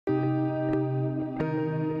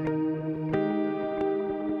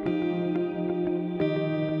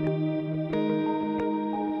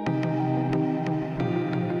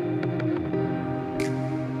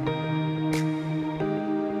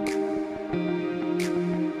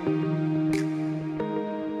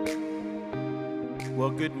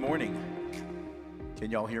Good morning.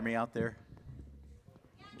 Can y'all hear me out there?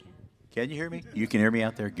 Can you hear me? You can hear me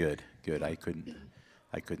out there? Good, good. I couldn't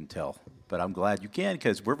tell, but I'm glad you can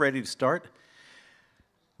because we're ready to start.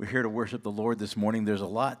 We're here to worship the Lord this morning. There's a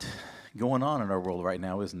lot going on in our world right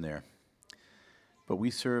now, isn't there? But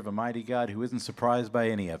we serve a mighty God who isn't surprised by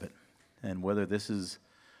any of it. And whether this is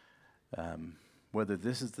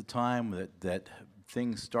the time that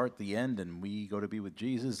things start the end and we go to be with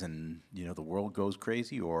Jesus and, you know, the world goes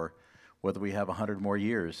crazy, or whether we have 100 more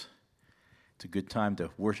years, it's a good time to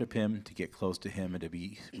worship him, to get close to him, and to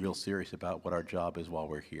be real serious about what our job is while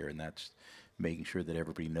we're here. And that's making sure that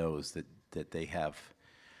everybody knows that they have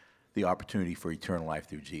the opportunity for eternal life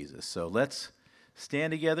through Jesus. So let's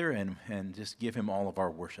stand together and just give him all of our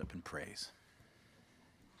worship and praise.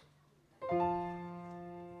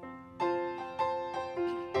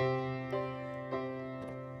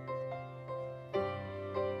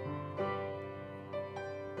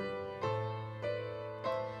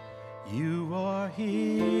 You are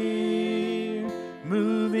here,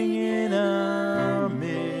 moving in our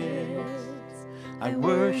midst. I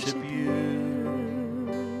worship you.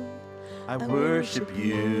 I worship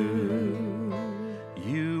you.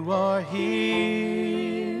 You are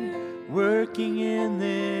here, working in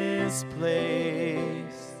this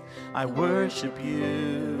place. I worship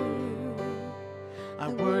you. I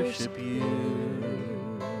worship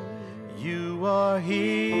you. You are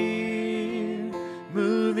here,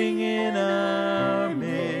 moving in our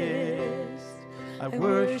midst. I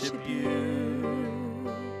worship you.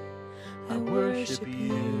 I worship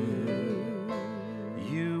you.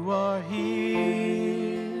 You are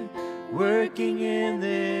here, working in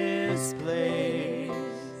this place.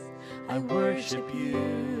 I worship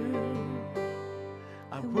you.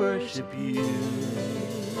 I worship you.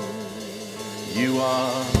 You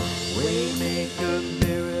are waymaker,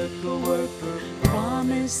 miracle worker,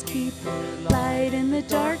 promise keeper, light in the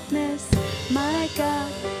darkness. My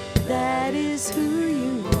God, that is who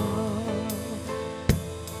you are.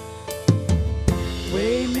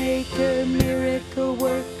 Waymaker, miracle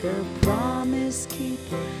worker, promise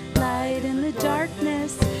keeper, light in the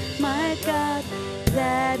darkness. My God,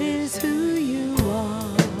 that is who you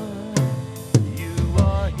are. You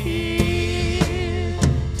are here,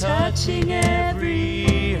 touching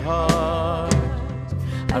every heart.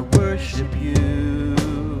 I worship you.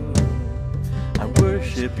 I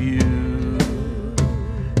worship you.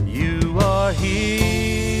 You are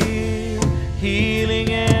here, healing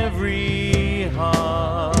every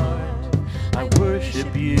heart. I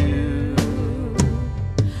worship you.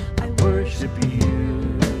 I worship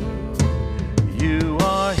you. You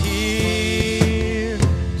are here,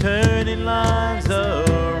 turning lives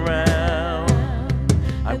around.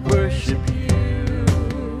 I worship you.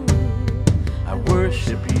 I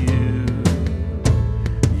worship you.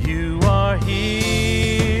 You are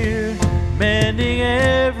here, mending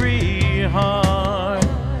every heart.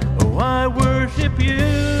 Oh, I worship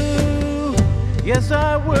you. Yes,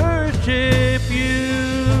 I worship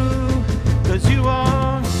you. 'Cause you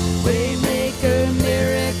are waymaker,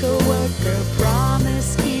 miracle worker,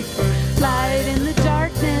 promise keeper, light in the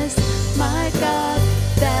darkness. My God,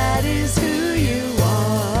 that is who you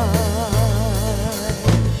are.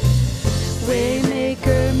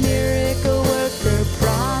 Waymaker, miracle worker,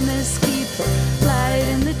 promise keeper, light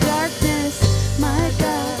in the darkness. My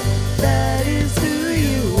God, that is who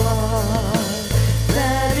you are.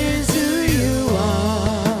 That is who you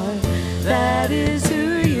are. That is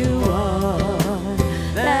who you are.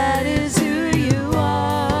 That is who you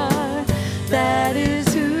are. That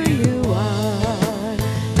is who you are.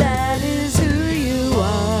 That is who you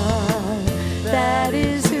are. That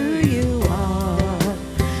is who you are.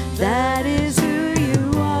 That is who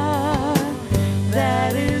you are.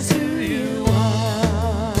 That is who you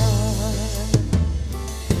are.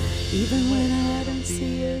 Even when I don't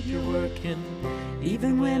see it, you're working.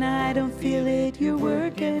 Even when I don't feel it, you're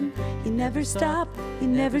working. You never stop working. You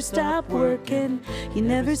never stop working.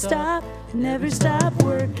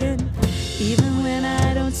 Even when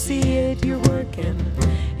I don't see it, you're working.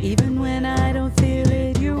 Even when I don't feel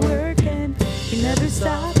it, you're working. You never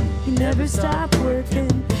stop working.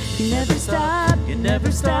 You never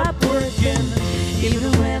stop working.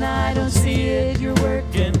 Even when I don't see it, you're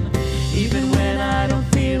working. Even when I don't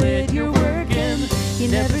feel it, you're working. You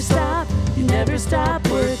never stop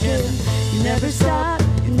working. You never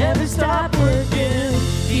stop working.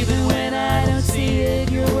 Even when I don't see it,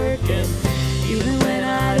 you're working. Even when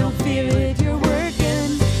I don't feel it, you're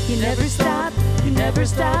working. You never stop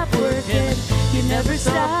working. You never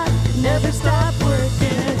stop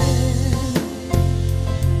working.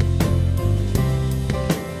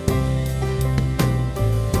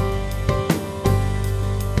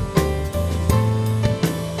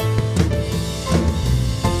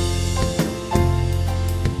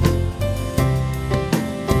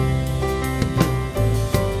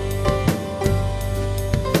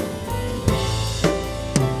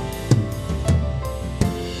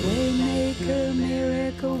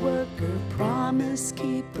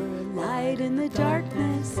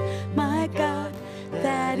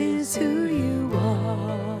 that is who you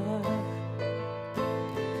are.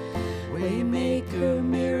 Waymaker,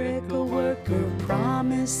 miracle worker,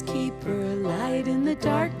 promise keeper, light in the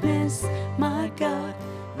darkness, my God,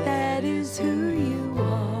 that is who you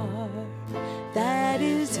are. That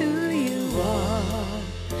is who you are.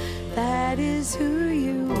 That is who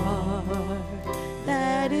you are.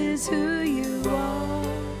 That is who you are.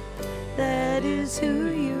 That is who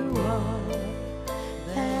you are.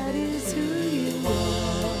 That is who you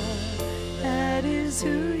are. That is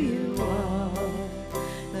who you are.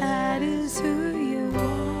 That is who you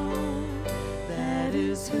are. That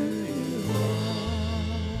is who you are.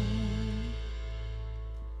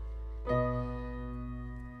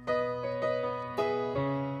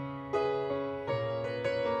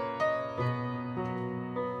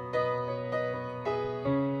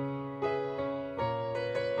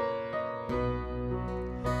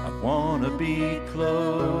 Wanna be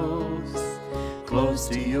close, close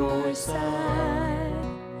to your side.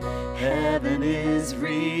 Heaven is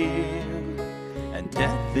real and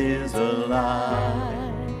death is a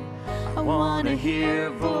lie. I wanna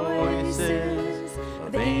hear voices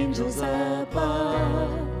of angels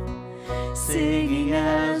above, singing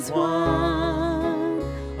as one.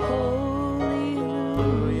 Holy,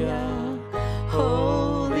 hallelujah,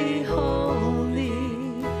 holy,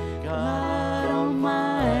 holy, God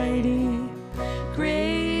Almighty.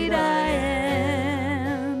 Great I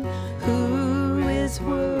am, who is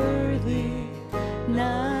worthy,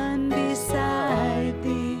 none beside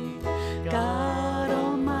thee, God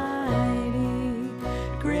Almighty.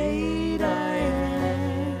 Great I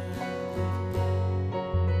am.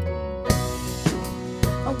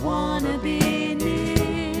 I wanna be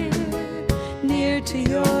near, near to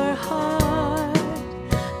your heart,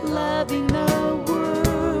 loving the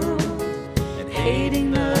world and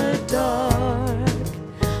hating the dark.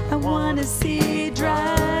 I wanna see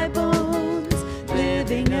dry bones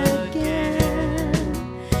living again,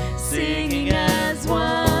 singing as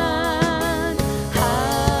one.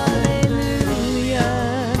 Hallelujah,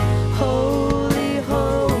 holy,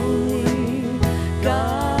 holy,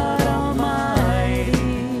 God Almighty.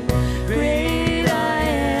 Great I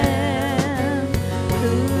am,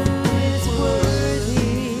 who is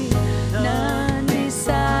worthy, none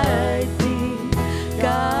beside thee,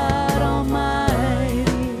 God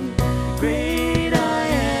Almighty. Great I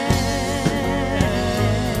am.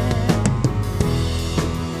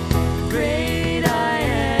 Great I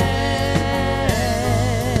am.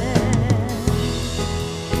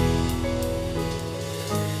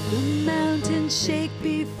 The mountains shake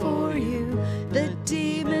before you, the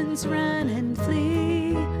demons run and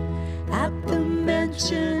flee. At the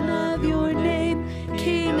mention of your name,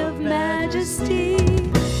 King of majesty,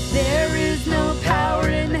 there is no power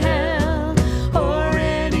in hell or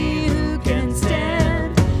any who can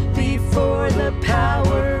stand before the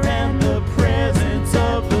power and the presence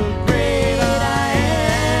of the great I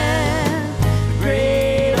am. The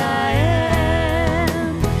great I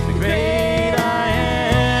am. The great I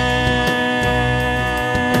am.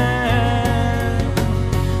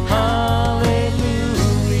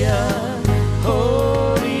 Hallelujah.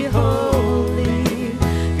 Holy, holy,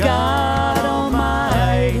 God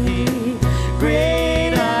Almighty.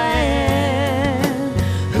 Great I am,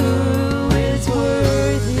 who is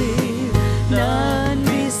worthy, none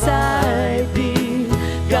beside thee,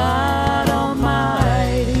 God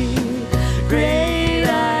Almighty. Great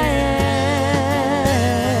I am.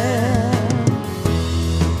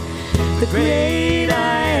 The great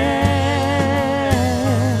I am.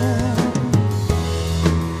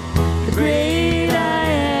 The great I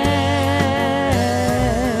am.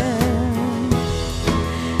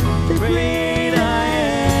 The great I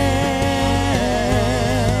am.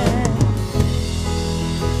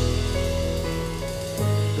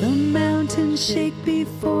 The mountains shake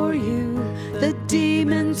before you, the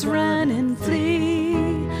demons run and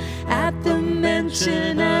flee. At the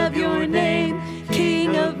mention of your name,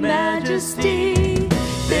 King of majesty,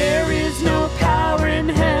 there is no power in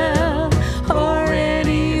hell or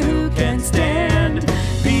any who can stand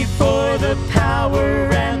before the power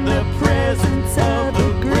and the presence of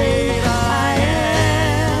the great I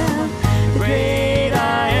am. The great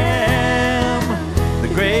I am. The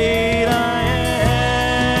great I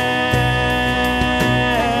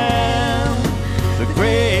am. The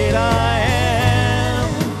great I am.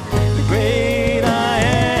 The great I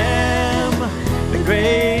am. The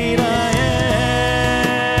great I am.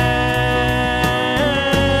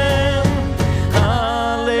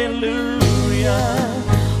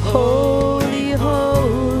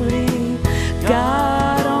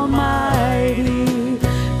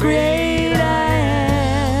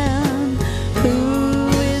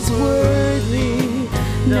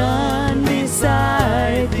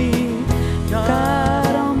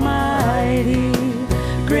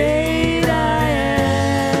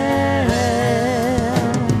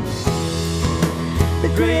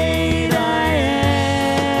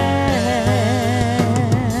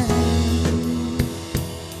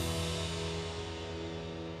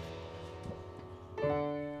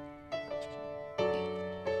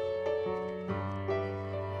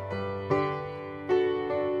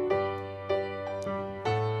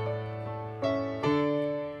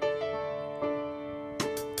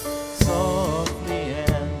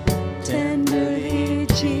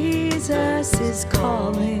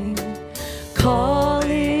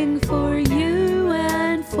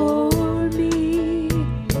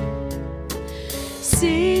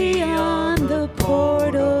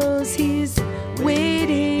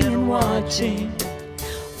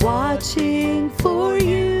 watching for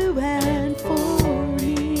you and for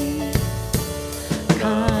me.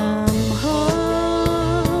 Come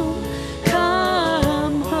home,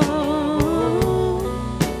 come home.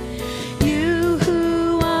 You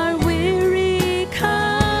who are weary,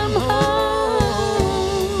 come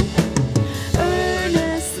home.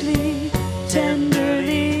 Earnestly,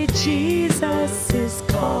 tenderly, Jesus is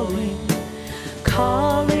calling,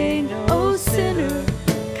 calling, oh sinner,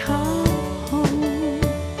 come home.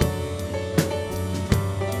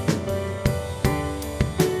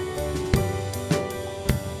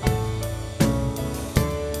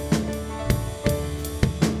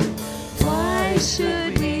 Why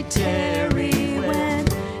should we tarry when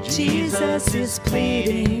Jesus is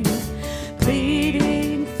pleading,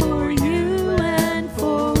 pleading for you and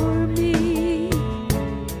for me?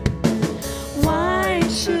 Why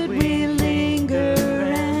should we linger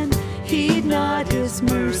and heed not his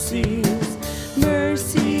mercies,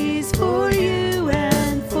 mercies for you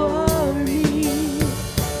and for me?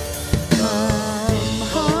 Come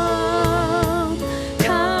home,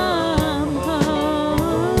 come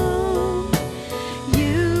home.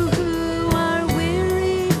 You who are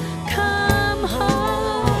weary, come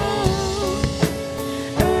home.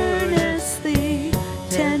 Earnestly,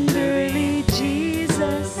 tenderly,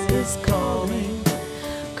 Jesus is calling,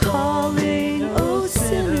 calling, oh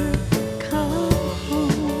sinner, come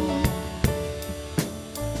home.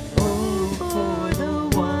 Oh, for the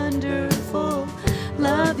wonderful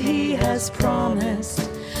love he has promised,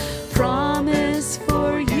 promised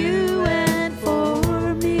for you and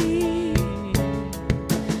for me.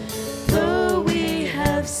 Though we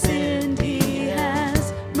have sinned, he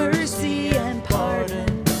has mercy and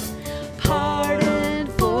pardon, pardon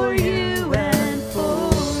for you and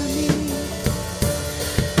for me.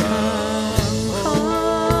 Come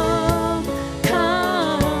home,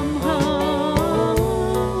 come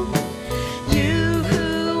home. You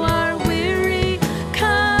who are weary,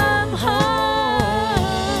 come home.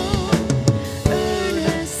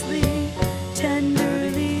 Earnestly,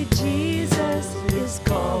 tenderly, Jesus is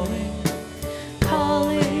calling,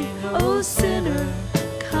 calling, oh sinner,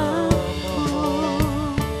 come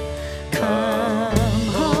home. Come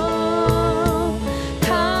home,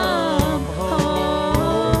 come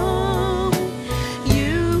home.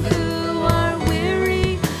 You who are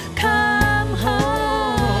weary, come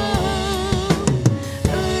home.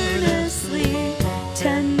 Earnestly,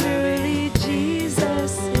 tenderly,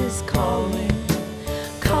 Jesus is calling,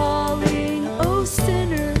 calling, oh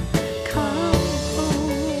sinner, come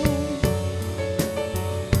home.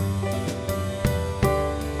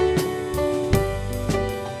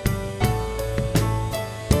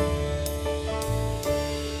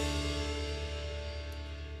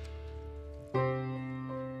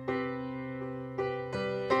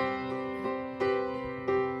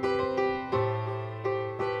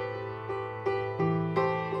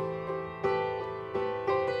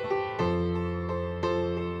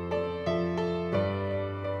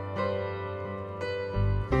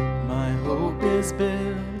 My hope is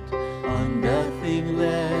built on nothing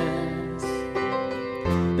less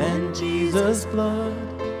than Jesus' blood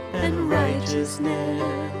and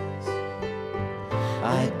righteousness.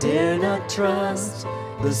 I dare not trust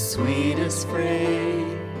the sweetest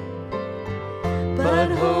frame,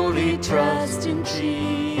 but wholly trust in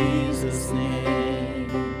Jesus' name.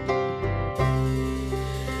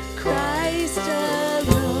 Christ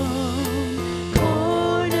alone,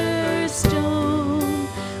 cornerstone,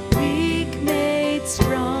 weak made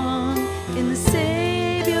strong in the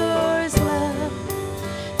Savior's love.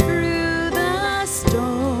 Through the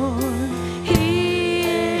storm, he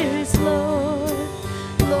is Lord,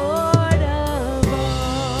 Lord of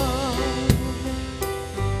all.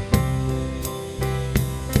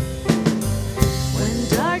 When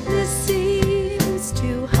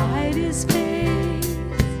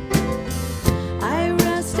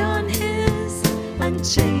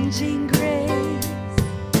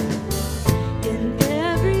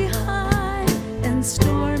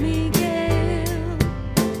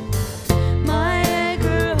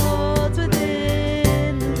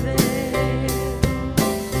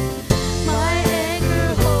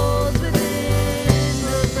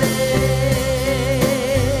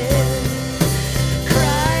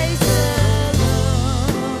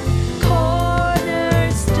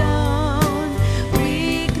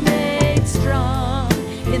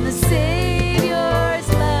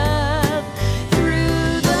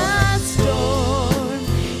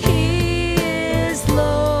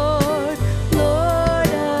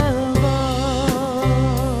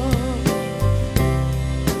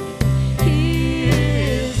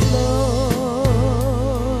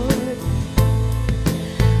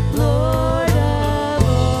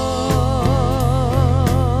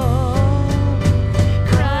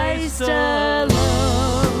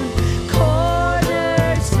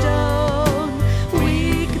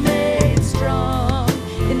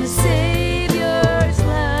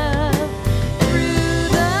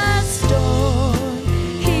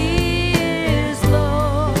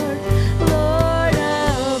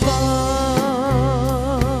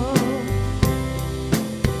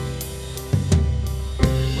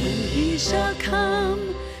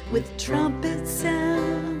with trumpet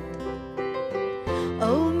sound.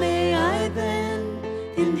 Oh, may I then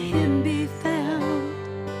in him be found,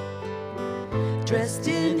 dressed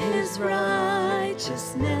in his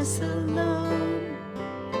righteousness alone.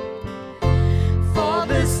 For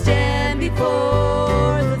the stand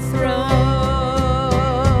before the throne,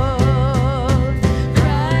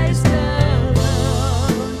 Christ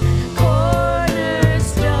alone,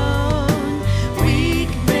 cornerstone,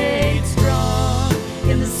 weak made strong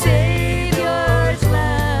in the Savior's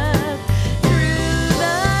love. Through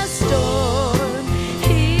the storm,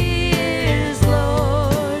 he is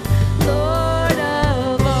Lord, Lord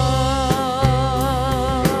of all.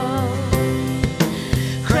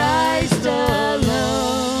 Christ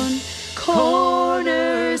alone,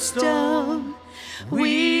 cornerstone,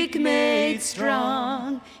 weak made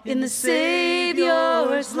strong in the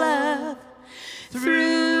Savior's love.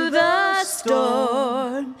 Through the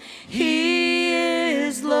storm, he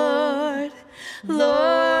is Lord,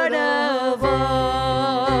 Lord of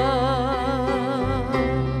all.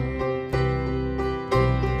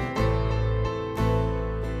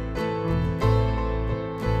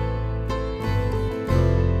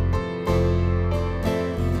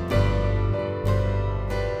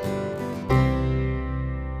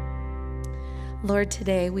 Lord,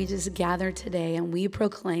 today we just gather today and we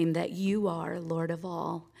proclaim that you are Lord of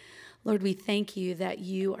all. Lord, we thank you that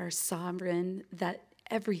you are sovereign, that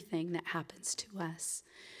everything that happens to us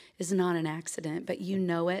is not an accident, but you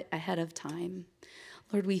know it ahead of time.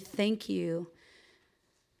 Lord, we thank you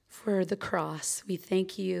for the cross. We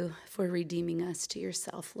thank you for redeeming us to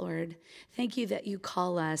yourself, Lord. Thank you that you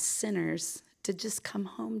call us sinners to just come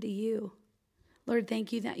home to you. Lord,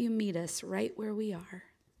 thank you that you meet us right where we are.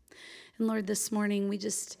 And Lord, this morning we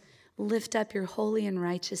just lift up your holy and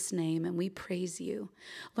righteous name and we praise you.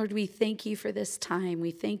 Lord, we thank you for this time.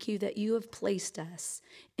 We thank you that you have placed us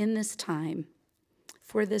in this time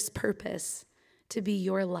for this purpose, to be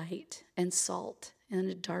your light and salt in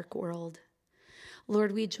a dark world.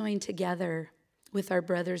 Lord, we join together with our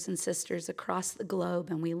brothers and sisters across the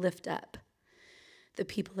globe and we lift up the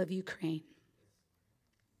people of Ukraine.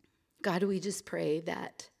 God, we just pray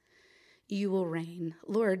that you will reign.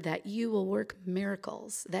 Lord, that you will work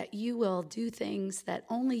miracles, that you will do things that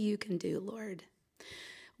only you can do, Lord.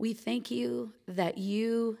 We thank you that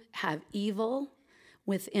you have evil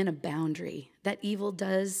within a boundary, that evil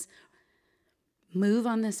does move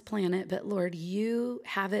on this planet, but Lord, you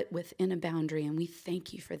have it within a boundary, and we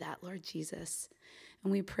thank you for that, Lord Jesus.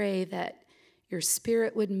 And we pray that your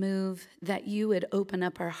spirit would move, that you would open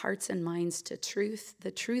up our hearts and minds to truth,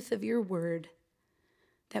 the truth of your word,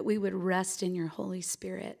 that we would rest in your Holy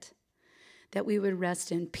Spirit, that we would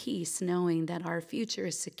rest in peace, knowing that our future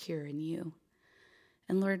is secure in you.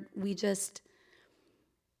 And Lord, we just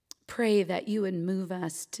pray that you would move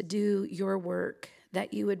us to do your work,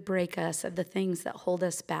 that you would break us of the things that hold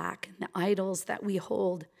us back, and the idols that we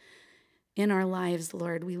hold in our lives,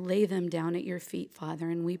 Lord. We lay them down at your feet, Father,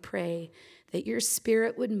 and we pray that your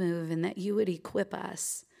spirit would move and that you would equip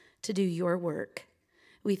us to do your work.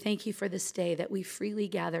 We thank you for this day that we freely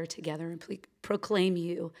gather together and proclaim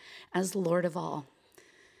you as Lord of all.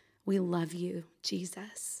 We love you,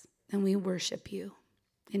 Jesus, and we worship you.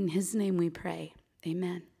 In his name we pray.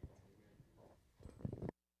 Amen.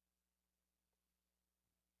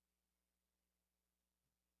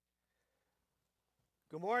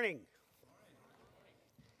 Good morning.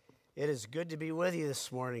 It is good to be with you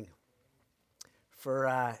this morning.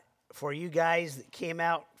 For you guys that came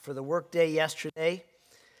out for the work day yesterday,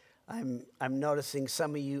 I'm noticing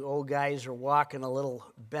some of you old guys are walking a little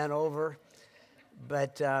bent over,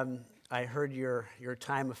 but I heard your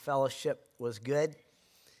time of fellowship was good.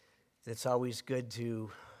 It's always good to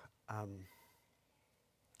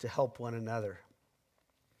help one another.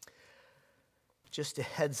 Just a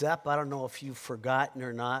heads up, I don't know if you've forgotten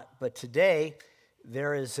or not, but today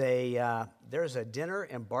there's a dinner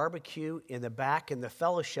and barbecue in the back in the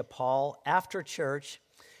fellowship hall after church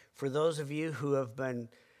for those of you who have been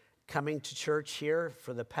coming to church here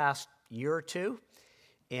for the past year or two,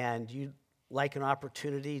 and you'd like an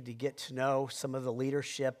opportunity to get to know some of the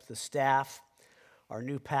leadership, the staff, our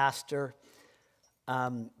new pastor,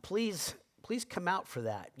 please come out for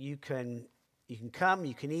that. You can come,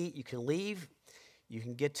 you can eat, you can leave, you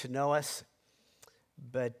can get to know us,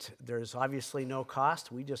 but there's obviously no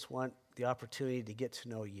cost. We just want the opportunity to get to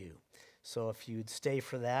know you. So if you'd stay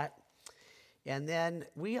for that. And then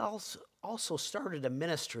we also started a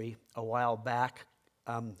ministry a while back.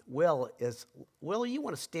 Will, you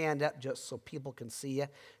want to stand up just so people can see you?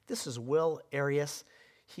 This is Will Arias.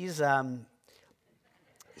 He's an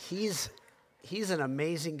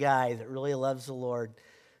amazing guy that really loves the Lord.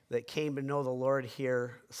 that came to know the Lord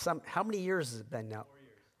here. How many years has it been now?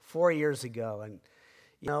 4 years ago. And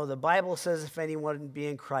you know, the Bible says if anyone be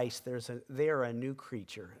in Christ, they are a new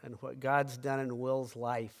creature. And what God's done in Will's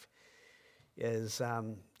life is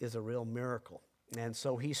a real miracle. And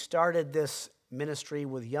so he started this ministry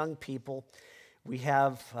with young people. We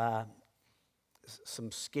have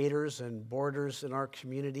some skaters and boarders in our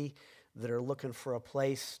community that are looking for a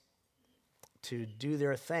place to do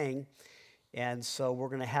their thing. And so we're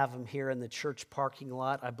going to have them here in the church parking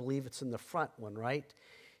lot. I believe it's in the front one, right?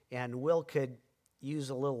 And Will could use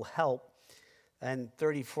a little help. And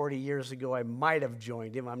 30, 40 years ago, I might have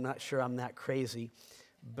joined him. I'm not sure I'm that crazy.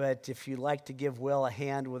 But if you'd like to give Will a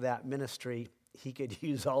hand with that ministry, he could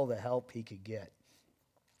use all the help he could get.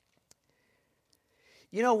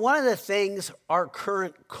 You know, one of the things our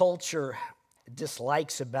current culture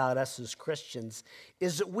dislikes about us as Christians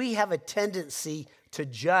is that we have a tendency to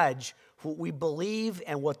judge what we believe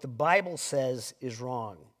and what the Bible says is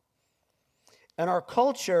wrong. And our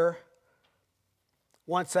culture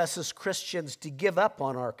wants us as Christians to give up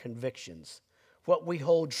on our convictions, what we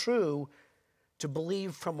hold true, to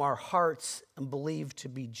believe from our hearts and believe to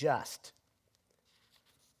be just.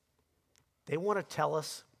 They want to tell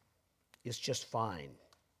us it's just fine.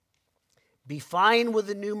 Be fine with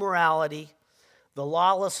the new morality, the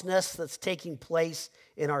lawlessness that's taking place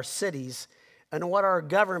in our cities, and what our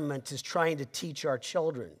government is trying to teach our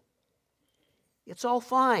children. It's all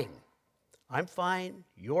fine. I'm fine,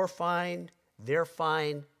 you're fine, they're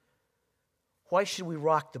fine. Why should we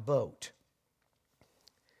rock the boat?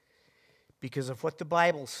 Because of what the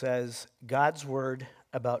Bible says, God's word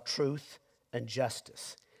about truth and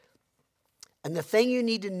justice. And the thing you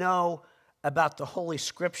need to know about the Holy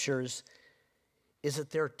Scriptures is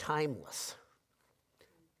that they're timeless.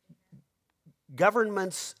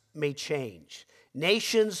 Governments may change.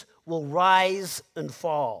 Nations will rise and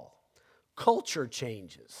fall. Culture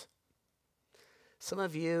changes. Some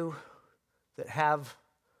of you that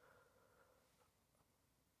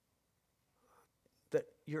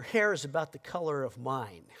your hair is about the color of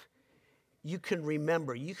mine, you can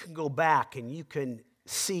remember, you can go back and you can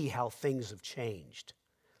see how things have changed.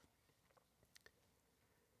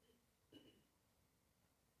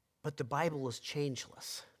 But the Bible is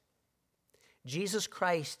changeless. Jesus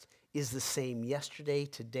Christ is the same yesterday,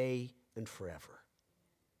 today, and forever.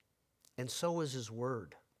 And so is his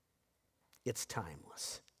word. It's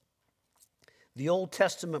timeless. The Old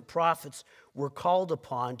Testament prophets were called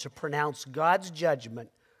upon to pronounce God's judgment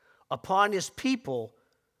upon his people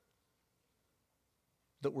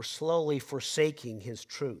that were slowly forsaking his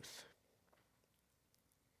truth.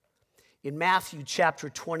 In Matthew chapter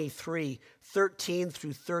 23, 13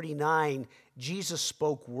 through 39, Jesus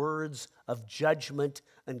spoke words of judgment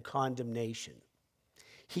and condemnation.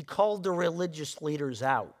 He called the religious leaders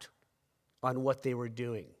out on what they were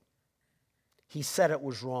doing. He said it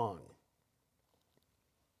was wrong.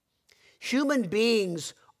 Human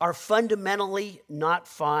beings are fundamentally not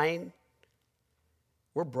fine.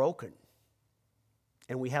 We're broken,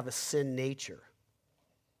 and we have a sin nature.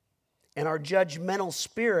 And our judgmental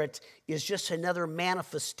spirit is just another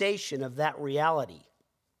manifestation of that reality.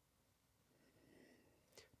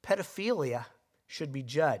 Pedophilia should be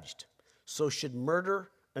judged. So should murder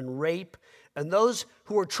and rape, and those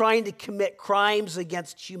who are trying to commit crimes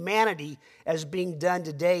against humanity as being done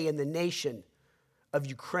today in the nation of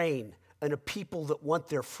Ukraine and a people that want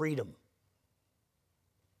their freedom.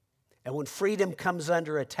 And when freedom comes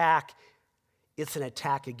under attack, it's an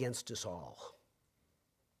attack against us all.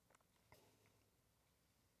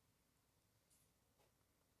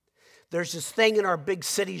 There's this thing in our big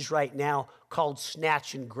cities right now called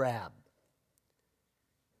snatch and grab.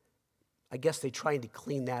 I guess they're trying to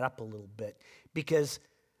clean that up a little bit because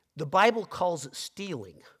the Bible calls it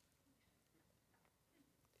stealing.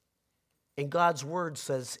 And God's word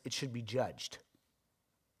says it should be judged.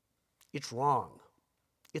 It's wrong.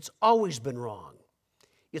 It's always been wrong.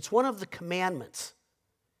 It's one of the commandments.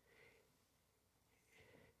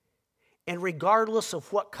 And regardless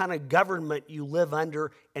of what kind of government you live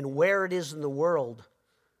under and where it is in the world,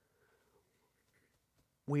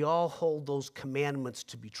 we all hold those commandments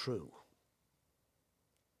to be true.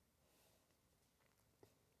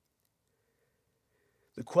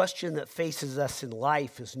 The question that faces us in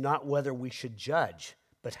life is not whether we should judge,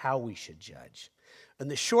 but how we should judge.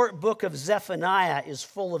 And the short book of Zepheniah is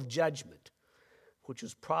full of judgment, which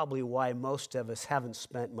is probably why most of us haven't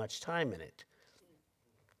spent much time in it.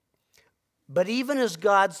 But even as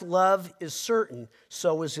God's love is certain,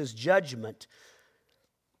 so is his judgment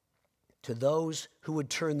to those who would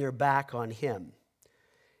turn their back on him.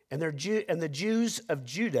 And the Jews of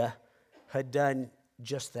Judah had done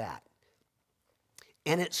just that.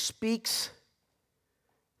 And it speaks,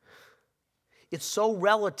 it's so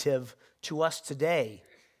relative to us today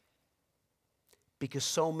because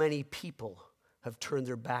so many people have turned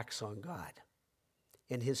their backs on God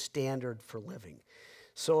and his standard for living.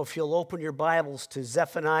 So if you'll open your Bibles to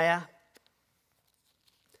Zepheniah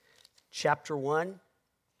chapter 1,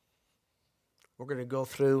 we're going to go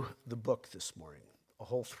through the book this morning, a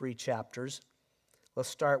whole 3 chapters. Let's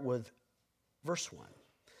start with verse 1.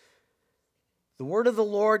 The word of the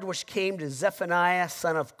Lord which came to Zephaniah,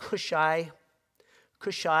 son of Cushai.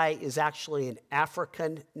 Cushai is actually an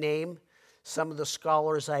African name. Some of the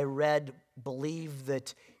scholars I read believe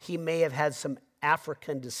that he may have had some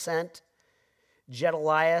African descent.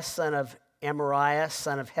 Gedaliah, son of Amariah,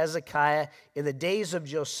 son of Hezekiah, in the days of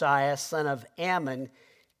Josiah, son of Ammon,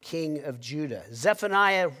 king of Judah.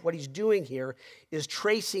 Zephaniah, what he's doing here is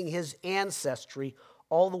tracing his ancestry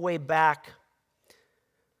all the way back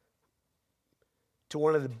to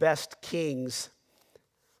one of the best kings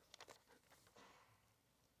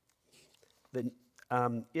that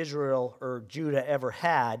Israel or Judah ever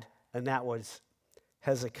had, and that was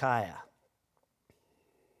Hezekiah.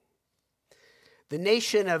 The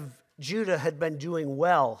nation of Judah had been doing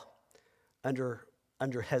well under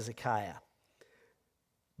Hezekiah.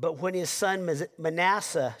 But when his son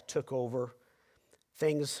Manasseh took over,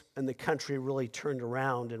 things in the country really turned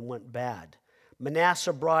around and went bad.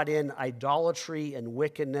 Manasseh brought in idolatry and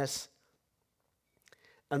wickedness,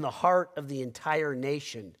 and the heart of the entire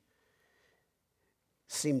nation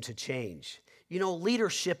seemed to change. You know,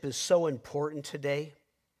 leadership is so important today.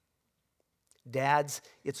 Dads,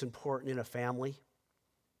 it's important in a family.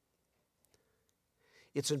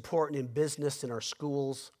 It's important in business, in our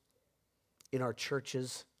schools, in our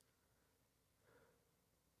churches,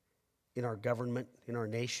 in our government, in our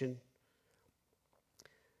nation.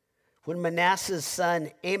 When Manasseh's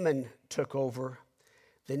son Amon took over,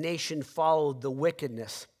 the nation followed the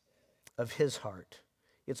wickedness of his heart.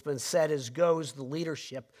 It's been said, as goes the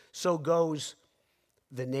leadership, so goes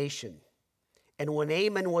the nation. And when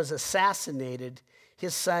Amon was assassinated,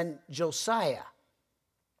 his son Josiah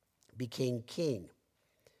became king.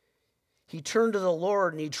 He turned to the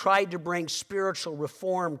Lord and he tried to bring spiritual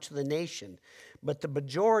reform to the nation, but the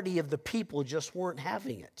majority of the people just weren't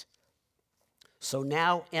having it. So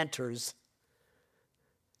now enters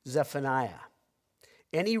Zephaniah.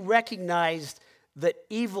 And he recognized that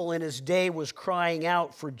evil in his day was crying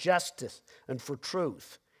out for justice and for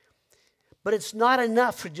truth. But it's not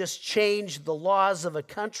enough to just change the laws of a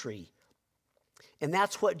country. And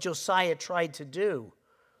that's what Josiah tried to do.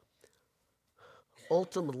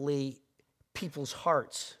 Ultimately, people's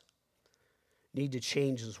hearts need to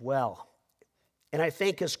change as well. And I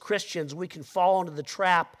think as Christians, we can fall into the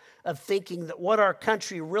trap of thinking that what our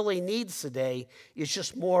country really needs today is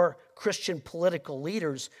just more Christian political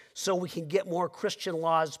leaders so we can get more Christian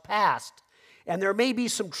laws passed. And there may be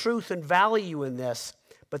some truth and value in this,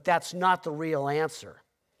 but that's not the real answer.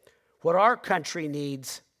 What our country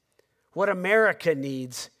needs, what America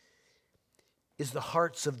needs, is the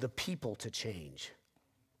hearts of the people to change.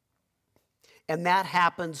 And that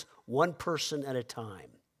happens one person at a time.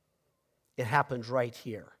 It happens right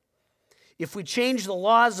here. If we change the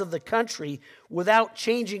laws of the country without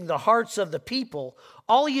changing the hearts of the people,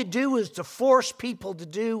 all you do is to force people to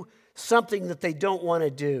do something that they don't want to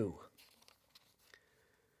do.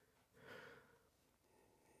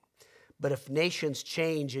 But if nations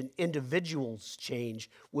change and individuals change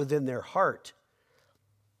within their heart,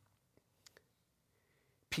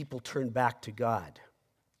 people turn back to God.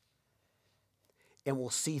 And we'll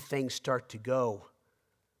see things start to go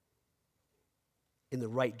in the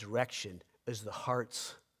right direction as the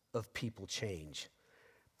hearts of people change.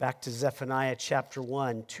 Back to Zephaniah chapter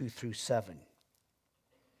 1, 2 through 7.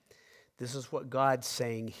 This is what God's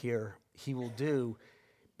saying here he will do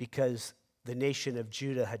because the nation of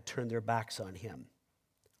Judah had turned their backs on him.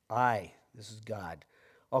 This is God,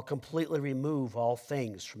 I'll completely remove all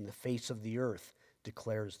things from the face of the earth,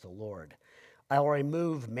 declares the Lord. I will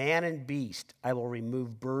remove man and beast. I will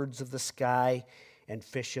remove birds of the sky and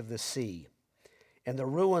fish of the sea, and the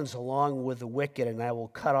ruins along with the wicked, and I will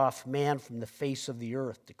cut off man from the face of the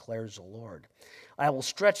earth, declares the Lord. I will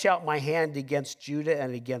stretch out my hand against Judah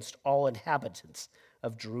and against all inhabitants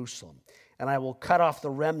of Jerusalem, and I will cut off the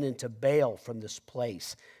remnant of Baal from this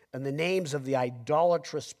place, and the names of the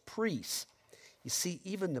idolatrous priests. You see,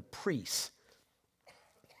 even the priests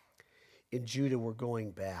in Judah were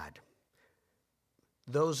going bad.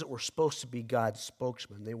 Those that were supposed to be God's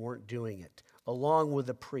spokesman, they weren't doing it. along with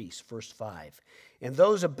the priests, verse 5. And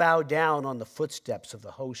those who bow down on the footsteps of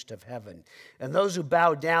the host of heaven, and those who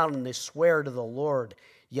bow down and they swear to the Lord,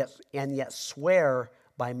 yet swear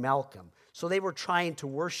by Malcolm. So they were trying to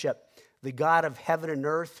worship the God of heaven and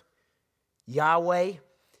earth, Yahweh,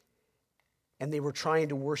 and they were trying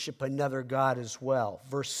to worship another God as well.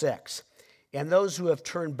 Verse 6. And those who have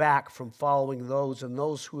turned back from following those, and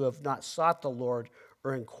those who have not sought the Lord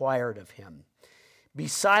or inquired of him. Be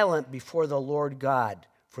silent before the Lord God,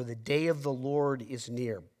 for the day of the Lord is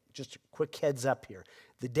near. Just a quick heads up here.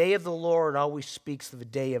 The day of the Lord always speaks of the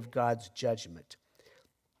day of God's judgment.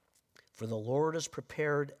 For the Lord has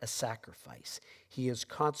prepared a sacrifice. He has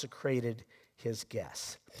consecrated his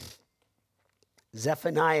guests.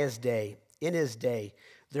 Zephaniah's day, in his day,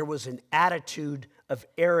 there was an attitude of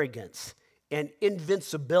arrogance and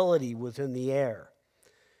invincibility within the air.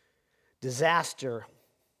 Disaster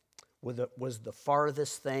was the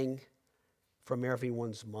farthest thing from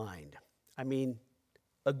everyone's mind. I mean,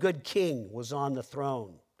 a good king was on the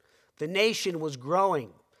throne. The nation was growing.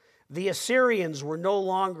 The Assyrians were no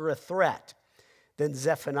longer a threat. Then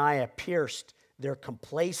Zephaniah pierced their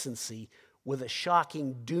complacency with a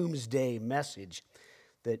shocking doomsday message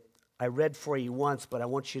that I read for you once, but I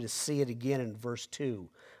want you to see it again in verse 2.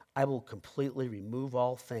 I will completely remove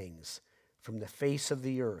all things from the face of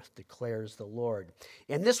the earth, declares the Lord.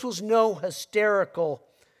 And this was no hysterical,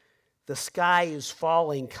 the sky is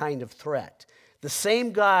falling kind of threat. The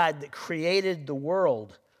same God that created the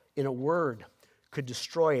world in a word could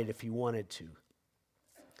destroy it if he wanted to.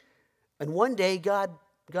 And one day God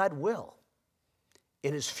will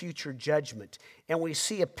in his future judgment. And we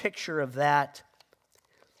see a picture of that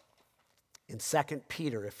in 2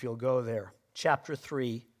 Peter, if you'll go there. Chapter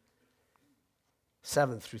 3,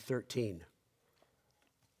 7 through 13.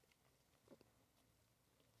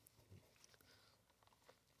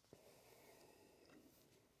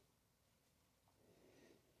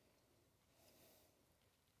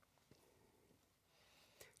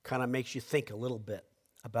 Kind of makes you think a little bit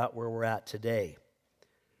about where we're at today.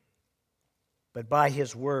 But by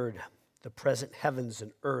his word, the present heavens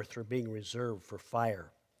and earth are being reserved for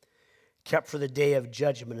fire, kept for the day of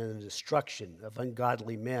judgment and the destruction of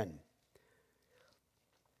ungodly men.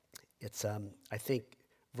 It's, I think,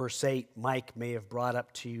 verse 8, Mike may have brought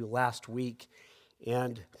up to you last week,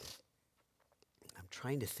 and I'm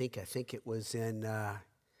trying to think, I think it was in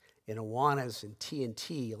Awana's in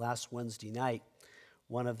TNT last Wednesday night.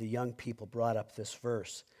 One of the young people brought up this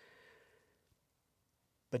verse.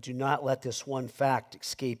 But do not let this one fact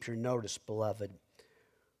escape your notice, beloved.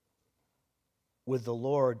 With the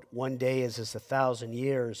Lord, one day is as 1,000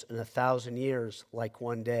 years, and 1,000 years like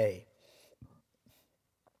one day.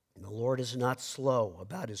 And the Lord is not slow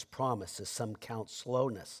about his promise, as some count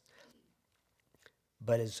slowness,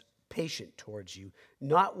 but is patient towards you,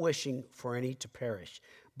 not wishing for any to perish,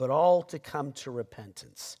 but all to come to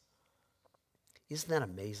repentance. Isn't that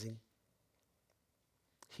amazing?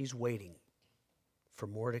 He's waiting for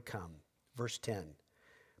more to come. Verse 10.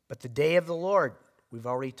 But the day of the Lord, we've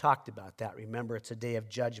already talked about that. Remember, it's a day of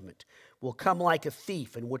judgment. Will come like a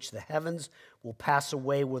thief, in which the heavens will pass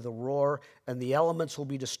away with a roar, and the elements will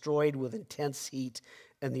be destroyed with intense heat,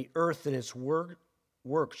 and the earth and its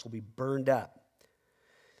works will be burned up.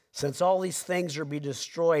 Since all these things are being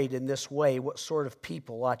destroyed in this way, what sort of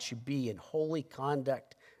people ought you be in holy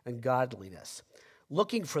conduct and godliness,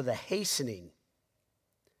 looking for the hastening,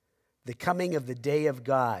 the coming of the day of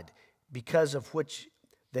God, because of which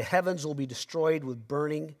the heavens will be destroyed with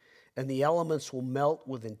burning, and the elements will melt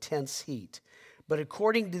with intense heat. But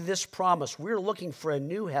according to this promise, we're looking for a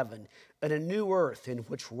new heaven and a new earth in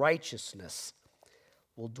which righteousness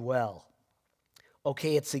will dwell.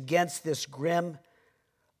 Okay, it's against this grim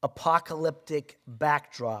apocalyptic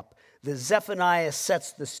backdrop that Zephaniah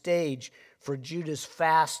sets the stage for Judah's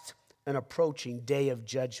fast and approaching day of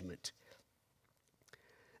judgment.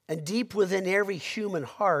 And deep within every human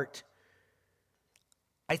heart,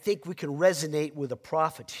 I think we can resonate with a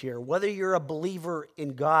prophet here, whether you're a believer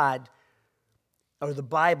in God or the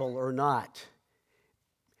Bible or not.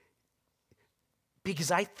 Because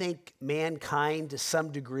I think mankind, to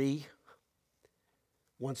some degree,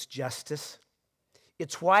 wants justice.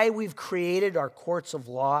 It's why we've created our courts of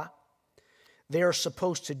law. They are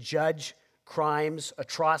supposed to judge crimes,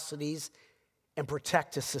 atrocities, and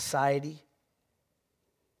protect a society.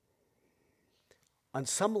 On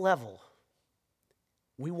some level,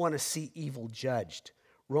 we want to see evil judged.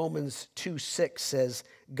 Romans 2:6 says,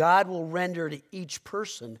 God will render to each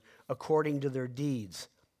person according to their deeds.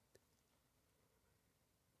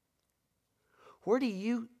 Where do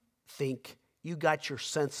you think you got your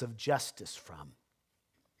sense of justice from?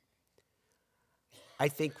 I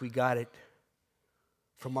think we got it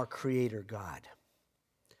from our Creator God.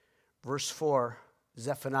 Verse 4,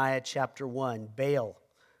 Zepheniah chapter 1, Baal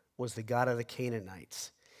was the god of the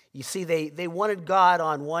Canaanites. You see, they wanted God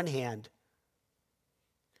on one hand,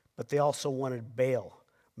 but they also wanted Baal.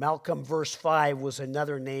 Malcolm, verse 5, was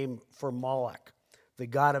another name for Moloch, the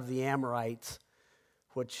god of the Amorites,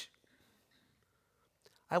 which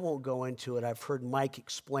I won't go into it. I've heard Mike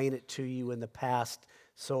explain it to you in the past,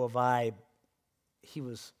 so have I. He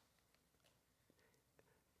was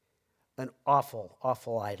an awful,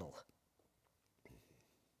 awful idol.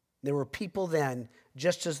 There were people then,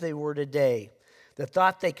 just as they were today, that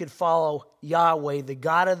thought they could follow Yahweh, the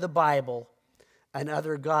God of the Bible, and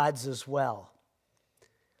other gods as well.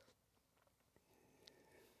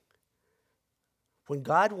 When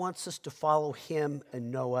God wants us to follow Him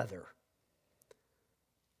and no other,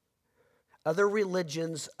 other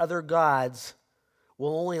religions, other gods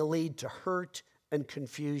will only lead to hurt and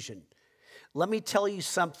confusion. Let me tell you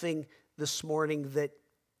something this morning that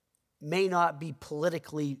may not be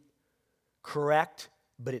politically correct,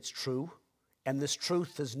 but it's true, and this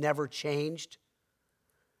truth has never changed.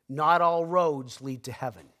 Not all roads lead to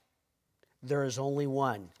heaven. There is only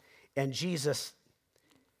one. And Jesus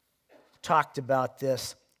talked about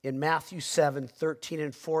this in Matthew 7, 13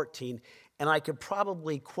 and 14, and I could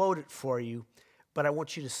probably quote it for you, but I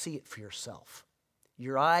want you to see it for yourself.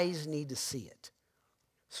 Your eyes need to see it.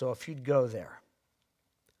 So if you'd go there.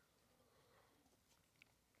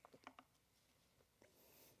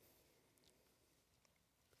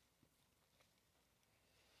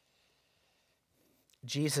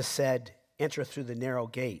 Jesus said, "Enter through the narrow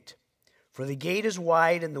gate. For the gate is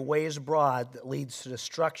wide and the way is broad that leads to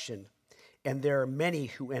destruction, and there are many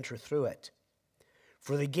who enter through it.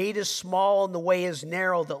 For the gate is small and the way is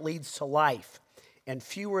narrow that leads to life, and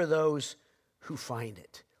few are those who find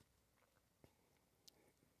it."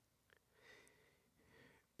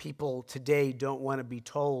 People today don't want to be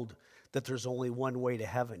told that there's only one way to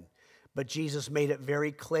heaven. But Jesus made it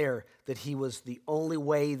very clear that He was the only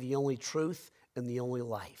way, the only truth, and the only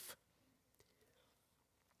life.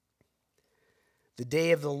 The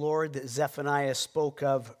day of the Lord that Zepheniah spoke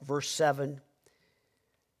of, verse 7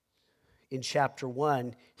 in chapter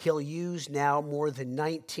 1, he'll use now more than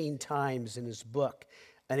 19 times in his book.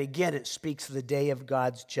 And again, it speaks of the day of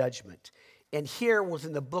God's judgment. And here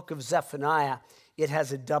within the book of Zephaniah, it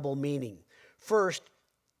has a double meaning. First,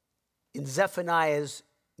 in Zephaniah's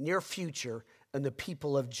near future and the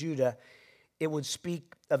people of Judah, it would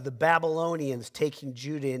speak of the Babylonians taking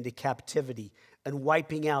Judah into captivity and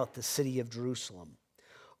wiping out the city of Jerusalem.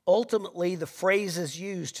 Ultimately, the phrase is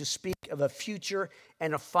used to speak of a future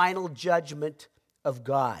and a final judgment of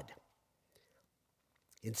God.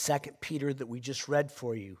 In 2 Peter that we just read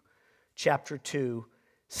for you, chapter 2,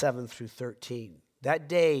 7 through 13. That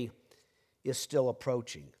day is still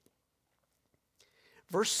approaching.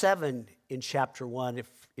 Verse 7 in chapter 1,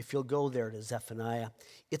 if you'll go there to Zephaniah,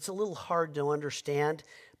 it's a little hard to understand,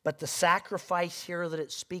 but the sacrifice here that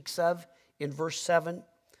it speaks of in verse 7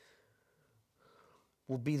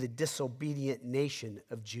 will be the disobedient nation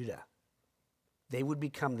of Judah. They would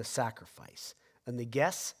become the sacrifice. And the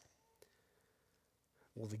guests?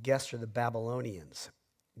 Well, the guests are the Babylonians.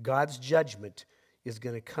 God's judgment is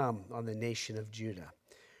going to come on the nation of Judah.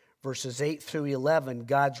 Verses 8 through 11,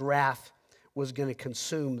 God's wrath was going to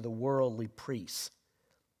consume the worldly priests.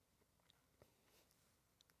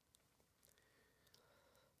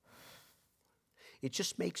 It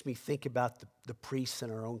just makes me think about the priests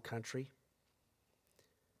in our own country.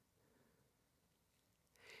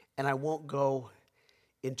 And I won't go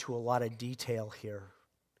into a lot of detail here.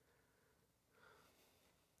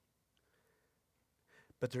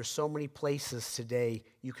 But there's so many places today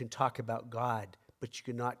you can talk about God, but you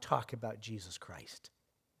cannot talk about Jesus Christ.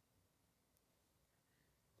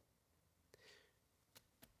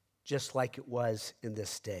 Just like it was in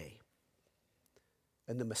this day.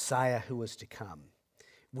 And the Messiah who was to come.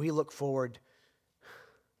 We look forward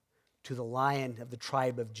to the Lion of the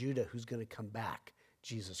tribe of Judah who's going to come back,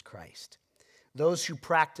 Jesus Christ. Those who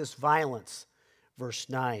practice violence, verse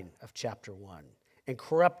 9 of chapter 1, and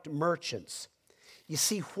corrupt merchants. You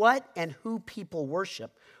see, what and who people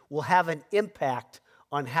worship will have an impact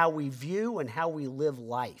on how we view and how we live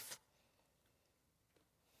life.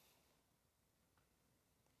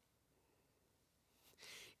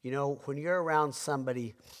 You know, when you're around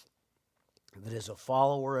somebody that is a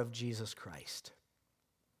follower of Jesus Christ,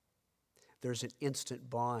 there's an instant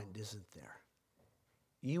bond, isn't there?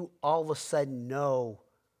 You all of a sudden know,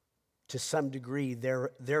 to some degree,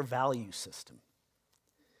 their value system.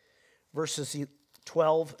 Verses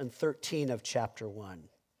 12 and 13 of chapter 1.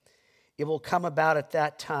 It will come about at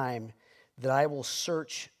that time that I will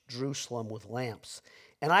search Jerusalem with lamps,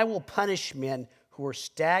 and I will punish men who are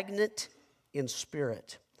stagnant in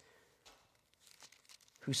spirit,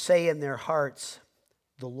 who say in their hearts,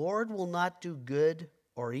 the Lord will not do good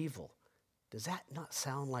or evil. Does that not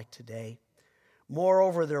sound like today?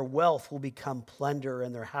 Moreover, their wealth will become plunder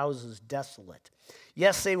and their houses desolate.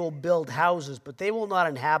 Yes, they will build houses, but they will not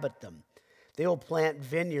inhabit them. They will plant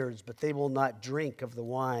vineyards, but they will not drink of the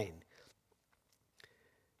wine.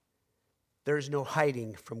 There is no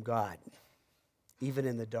hiding from God, even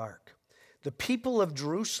in the dark. The people of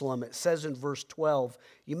Jerusalem, it says in verse 12,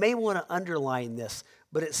 you may want to underline this,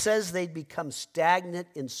 but it says they'd become stagnant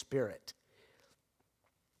in spirit.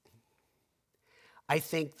 I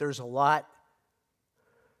think there's a lot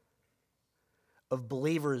of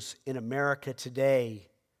believers in America today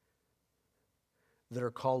that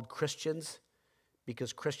are called Christians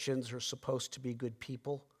because Christians are supposed to be good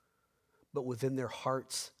people, but within their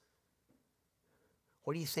hearts,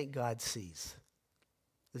 what do you think God sees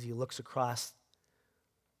as he looks across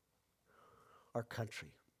our country?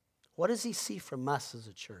 What does he see from us as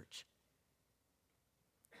a church?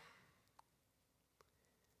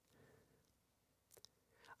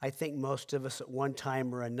 I think most of us at one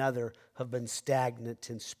time or another have been stagnant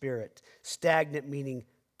in spirit. Stagnant meaning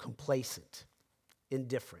complacent,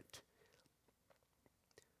 indifferent,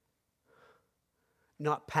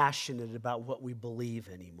 not passionate about what we believe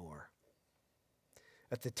anymore.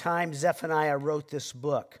 At the time Zepheniah wrote this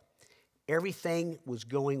book, everything was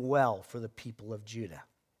going well for the people of Judah.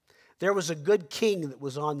 There was a good king that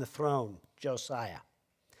was on the throne, Josiah.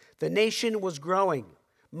 The nation was growing.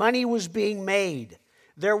 Money was being made.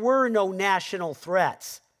 There were no national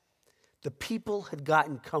threats. The people had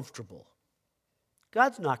gotten comfortable.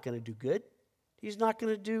 God's not going to do good. He's not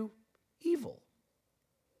going to do evil.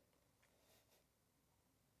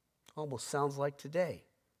 Almost sounds like today.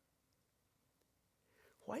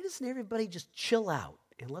 Why doesn't everybody just chill out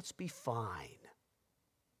and let's be fine?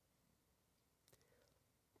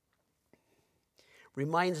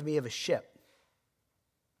 Reminds me of a ship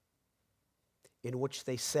in which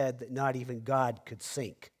they said that not even God could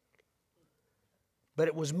sink. But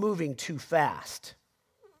it was moving too fast.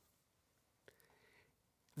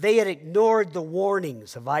 They had ignored the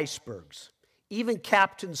warnings of icebergs. Even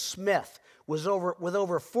Captain Smith, with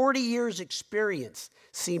over 40 years' experience,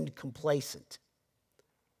 seemed complacent.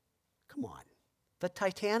 Come on. The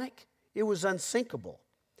Titanic, it was unsinkable.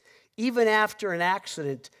 Even after an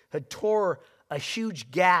accident had tore a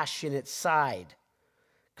huge gash in its side,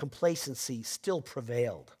 complacency still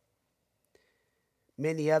prevailed.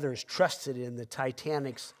 Many others trusted in the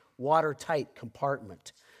Titanic's watertight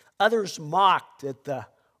compartment. Others mocked at the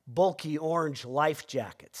bulky orange life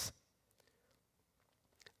jackets.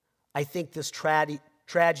 I think this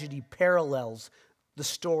tragedy parallels the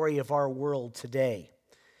story of our world today.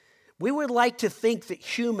 We would like to think that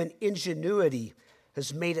human ingenuity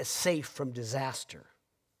has made us safe from disaster.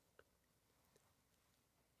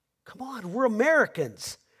 Come on, we're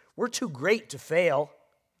Americans. We're too great to fail.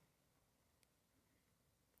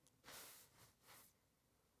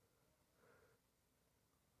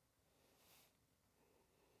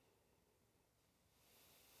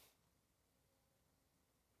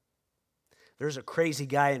 There's a crazy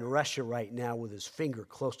guy in Russia right now with his finger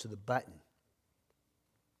close to the button.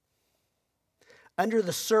 Under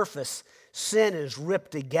the surface, sin has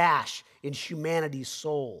ripped a gash in humanity's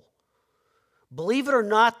soul. Believe it or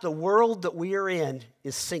not, the world that we are in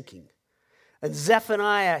is sinking. And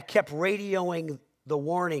Zepheniah kept radioing the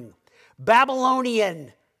warning,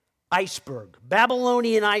 Babylonian iceberg,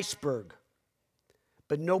 Babylonian iceberg.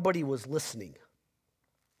 But nobody was listening.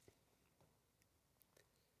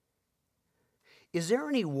 Is there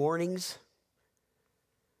any warnings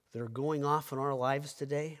that are going off in our lives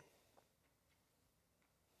today?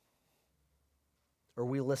 Are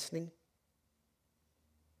we listening?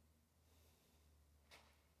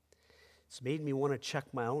 It's made me want to check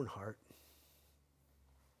my own heart.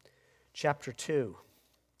 Chapter 2,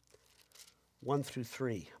 1 through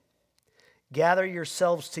 3. Gather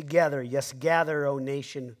yourselves together, yes, gather, O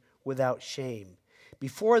nation, without shame.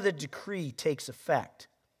 Before the decree takes effect,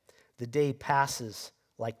 the day passes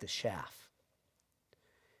like the shaft.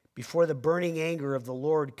 Before the burning anger of the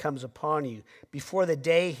Lord comes upon you, before the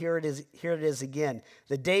day, here it is again,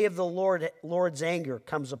 the day of the Lord's anger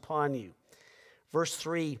comes upon you. Verse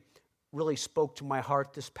 3 really spoke to my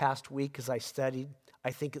heart this past week as I studied.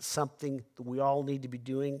 I think it's something that we all need to be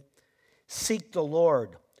doing. Seek the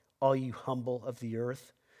Lord, all you humble of the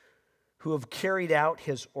earth, who have carried out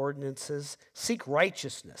his ordinances. Seek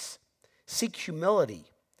righteousness. Seek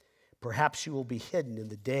humility. Perhaps you will be hidden in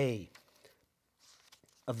the day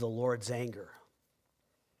of the Lord's anger.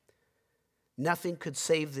 Nothing could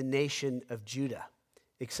save the nation of Judah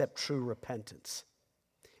except true repentance.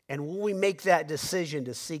 And when we make that decision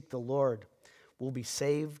to seek the Lord, we'll be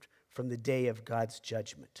saved from the day of God's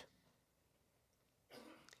judgment.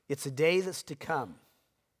 It's a day that's to come.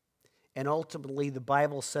 And ultimately, the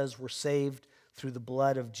Bible says we're saved through the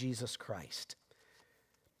blood of Jesus Christ.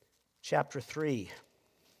 Chapter 3,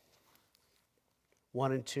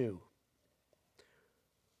 1 and 2.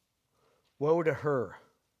 Woe to her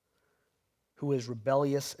who is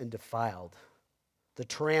rebellious and defiled, the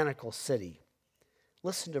tyrannical city.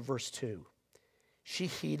 Listen to verse 2. She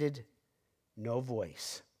heeded no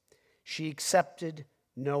voice. She accepted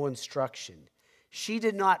no instruction. She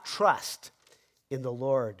did not trust in the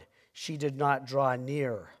Lord. She did not draw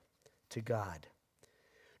near to God.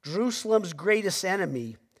 Jerusalem's greatest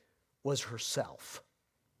enemy was herself.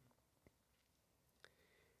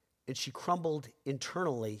 And she crumbled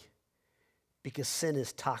internally because sin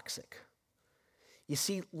is toxic. You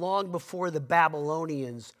see, long before the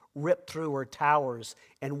Babylonians ripped through her towers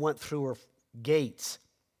and went through her gates,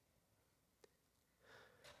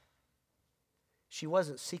 she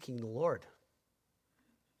wasn't seeking the Lord.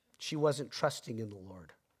 She wasn't trusting in the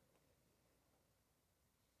Lord.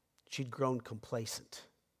 She'd grown complacent.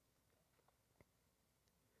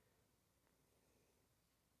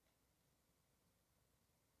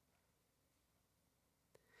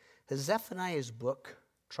 Has Zepheniah's book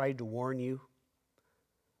tried to warn you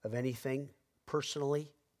of anything personally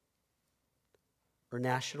or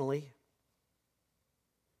nationally?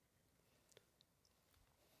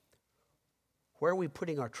 Where are we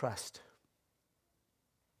putting our trust?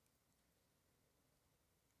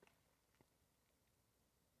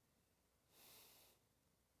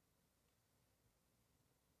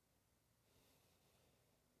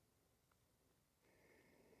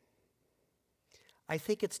 I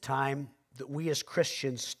think it's time that we as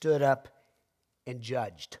Christians stood up and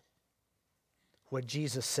judged what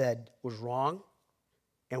Jesus said was wrong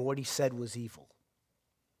and what he said was evil.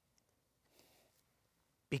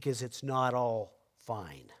 Because it's not all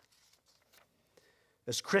fine.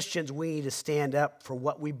 As Christians, we need to stand up for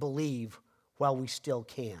what we believe while we still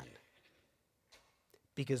can.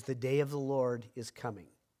 Because the day of the Lord is coming.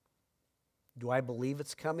 Do I believe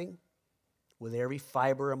it's coming? With every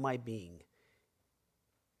fiber of my being.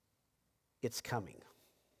 It's coming.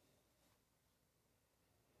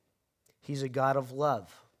 He's a God of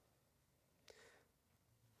love.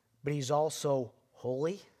 But he's also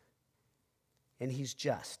holy and he's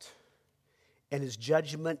just. And his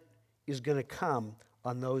judgment is going to come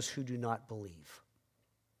on those who do not believe.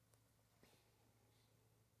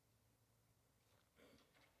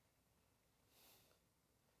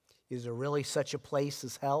 Is there really such a place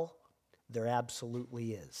as hell? There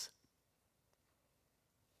absolutely is.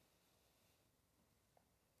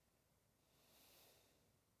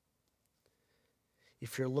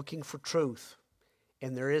 If you're looking for truth,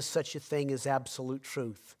 and there is such a thing as absolute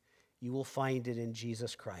truth, you will find it in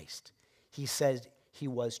Jesus Christ. He said he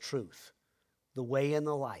was truth, the way and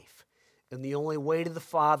the life. And the only way to the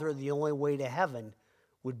Father, the only way to heaven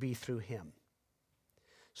would be through him.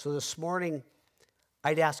 So this morning,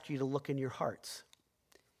 I'd ask you to look in your hearts.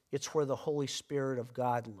 It's where the Holy Spirit of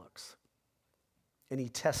God looks. And he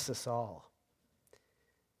tests us all.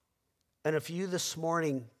 And if you this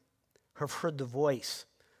morning have heard the voice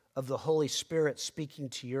of the Holy Spirit speaking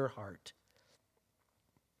to your heart,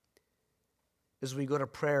 as we go to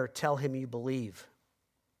prayer, tell him you believe.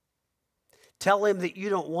 Tell him that you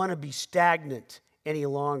don't want to be stagnant any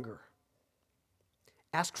longer.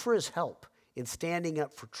 Ask for his help in standing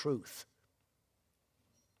up for truth.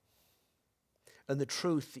 And the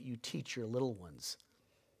truth that you teach your little ones.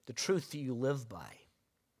 The truth that you live by.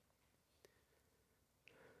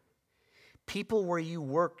 People where you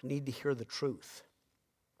work need to hear the truth.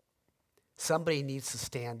 Somebody needs to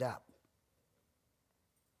stand up.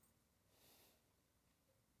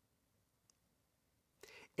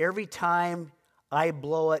 Every time I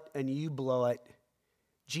blow it and you blow it,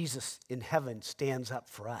 Jesus in heaven stands up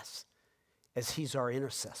for us as he's our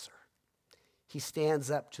intercessor. He stands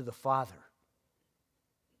up to the Father.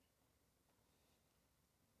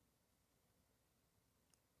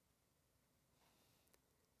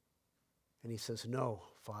 And he says, no,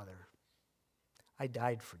 Father, I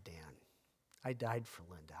died for Dan. I died for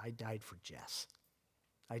Linda. I died for Jess.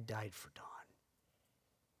 I died for Dawn.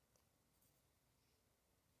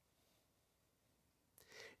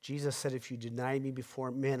 Jesus said, if you deny me before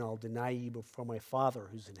men, I'll deny you before my Father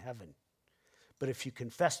who's in heaven. But if you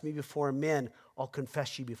confess me before men, I'll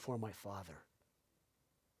confess you before my Father.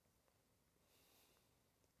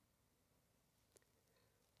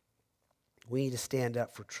 We need to stand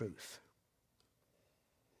up for truth.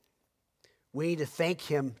 We need to thank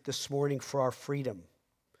him this morning for our freedom.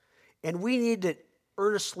 And we need to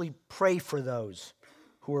earnestly pray for those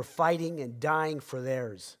who are fighting and dying for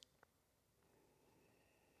theirs.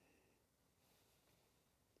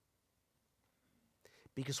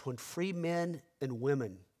 Because when free men and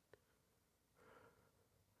women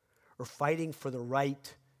are fighting for the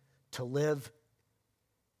right to live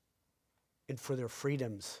and for their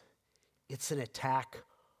freedoms, it's an attack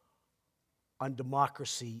on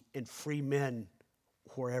democracy and free men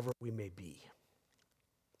wherever we may be.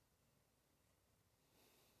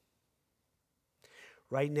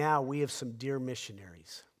 Right now, we have some dear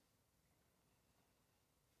missionaries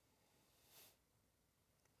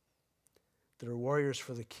that are warriors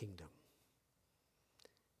for the kingdom.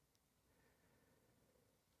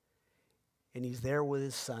 And he's there with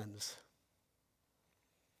his sons.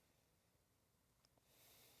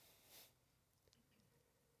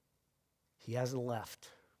 He hasn't left.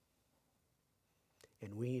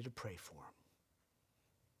 And we need to pray for him.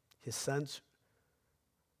 His sons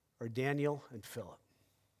are Daniel and Philip.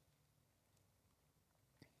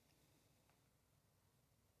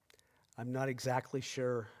 I'm not exactly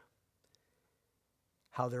sure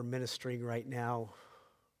how they're ministering right now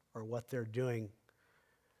or what they're doing.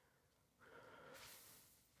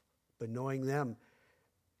 But knowing them,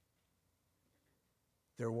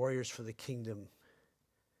 they're warriors for the kingdom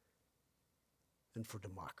and for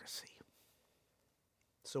democracy.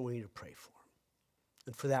 So we need to pray for them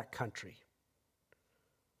and for that country.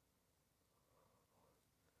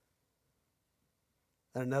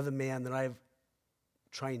 And another man that I've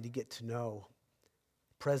trying to get to know,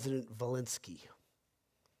 President Zelensky,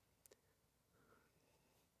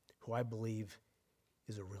 who I believe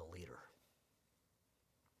is a real leader.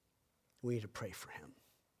 We need to pray for him.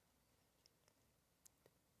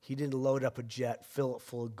 He didn't load up a jet, fill it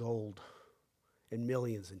full of gold and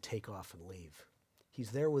millions and take off and leave.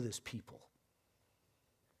 He's there with his people,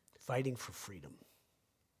 fighting for freedom.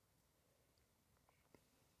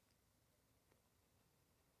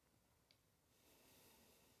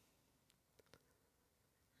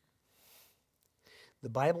 The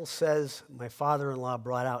Bible says, my father-in-law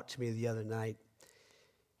brought out to me the other night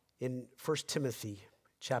in 1 Timothy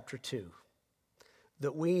chapter 2,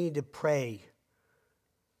 that we need to pray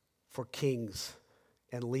for kings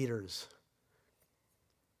and leaders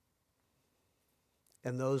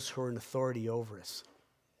and those who are in authority over us.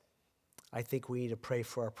 I think we need to pray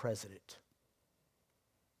for our president.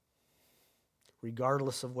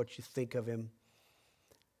 Regardless of what you think of him,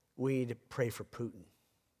 we need to pray for Putin.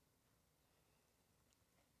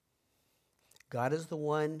 God is the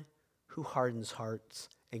one who hardens hearts,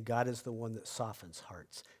 and God is the one that softens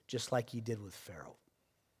hearts, just like he did with Pharaoh.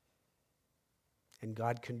 And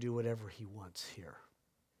God can do whatever he wants here.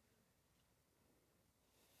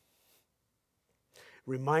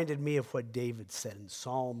 Reminded me of what David said in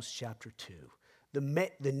Psalms chapter 2.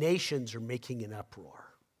 The nations are making an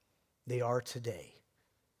uproar. They are today.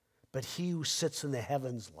 But he who sits in the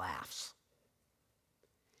heavens laughs.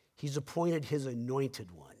 He's appointed his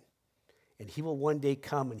anointed one. And he will one day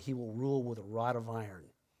come and he will rule with a rod of iron.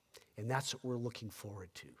 And that's what we're looking forward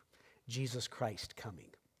to. Jesus Christ coming.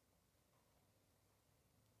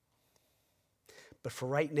 But for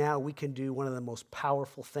right now, we can do one of the most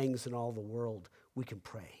powerful things in all the world. We can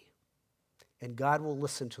pray. And God will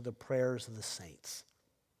listen to the prayers of the saints.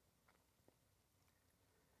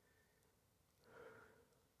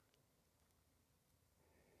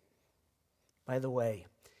 By the way,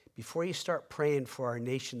 before you start praying for our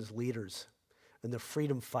nation's leaders and the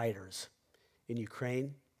freedom fighters in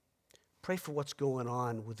Ukraine, pray for what's going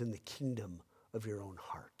on within the kingdom of your own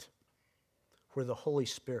heart, where the Holy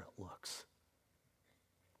Spirit looks.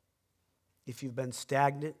 If you've been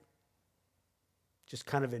stagnant, just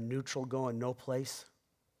kind of in neutral, going no place,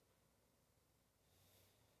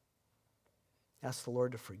 ask the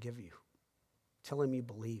Lord to forgive you. Tell him you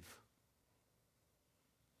believe.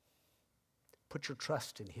 Put your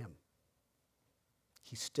trust in him.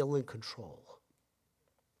 He's still in control.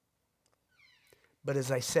 But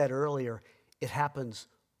as I said earlier, it happens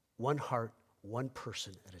one heart, one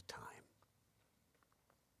person at a time.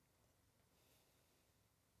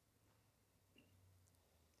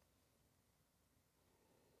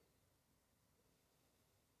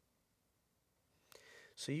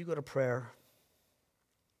 So you go to prayer.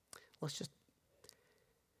 Let's just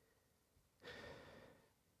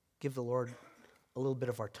give the Lord a little bit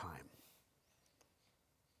of our time.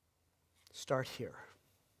 Start here.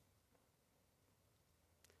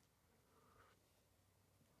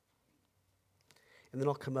 And then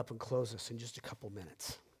I'll come up and close us in just a couple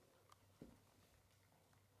minutes.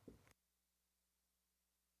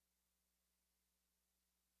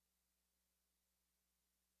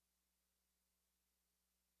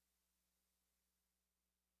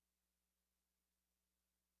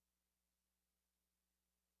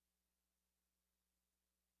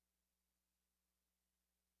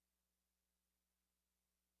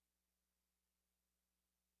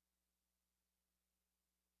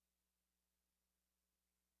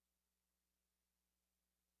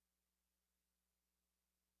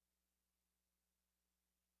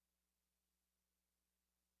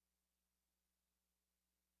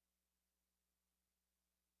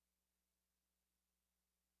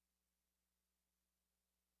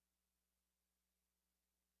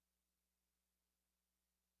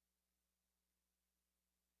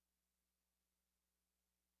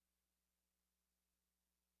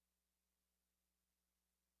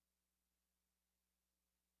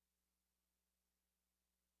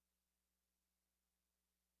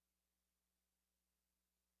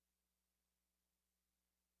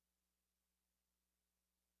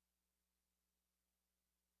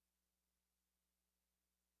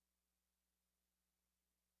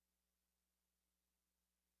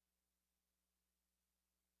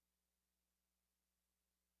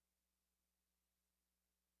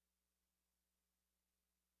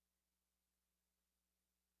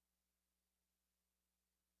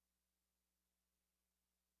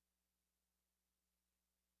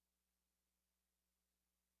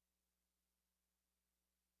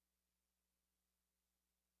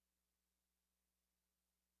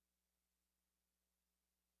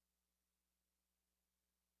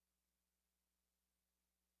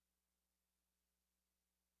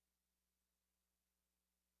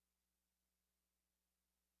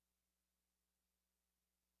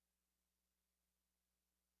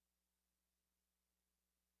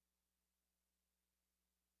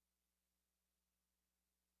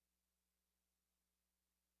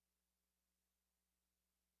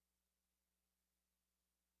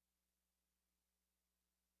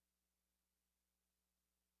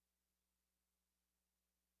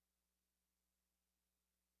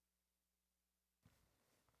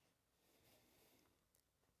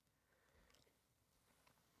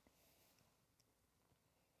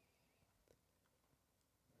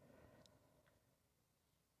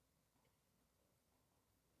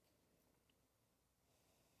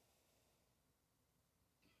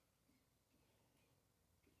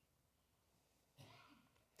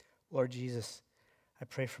 Lord Jesus, I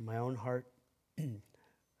pray for my own heart and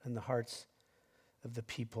the hearts of the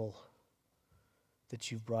people that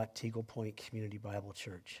you've brought to Eagle Point Community Bible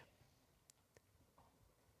Church.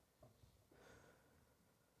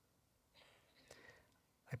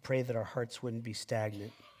 I pray that our hearts wouldn't be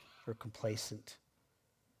stagnant or complacent,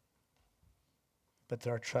 but that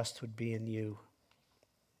our trust would be in you,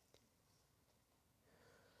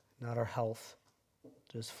 not our health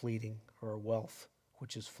that is fleeting, or our wealth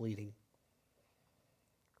which is fleeting,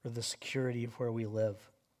 or the security of where we live,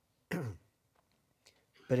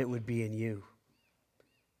 but it would be in you,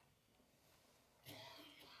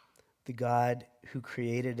 the God who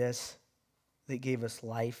created us, that gave us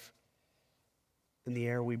life and the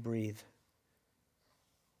air we breathe,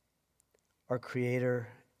 our Creator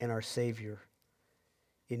and our Savior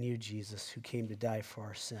in you, Jesus, who came to die for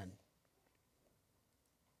our sin.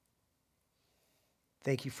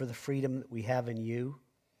 Thank you for the freedom that we have in you.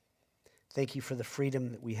 Thank you for the freedom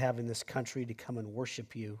that we have in this country to come and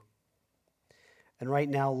worship you. And right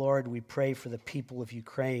now, Lord, we pray for the people of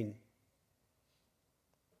Ukraine,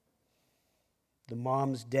 the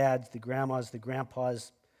moms, dads, the grandmas, the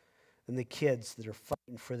grandpas, and the kids that are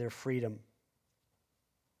fighting for their freedom.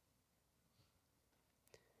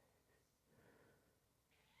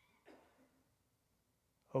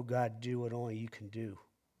 Oh God, do what only you can do.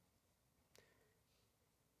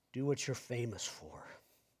 Do what you're famous for.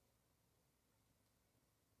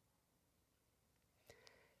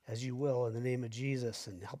 As you will, in the name of Jesus,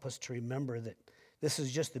 and help us to remember that this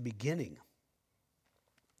is just the beginning.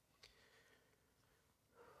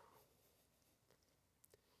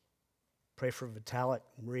 Pray for Vitalik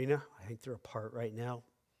and Marina. I think they're apart right now.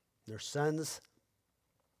 Their sons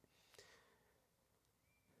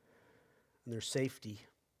and their safety,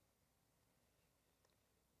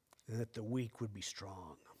 and that the weak would be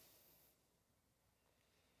strong.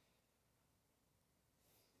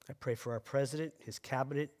 I pray for our president, his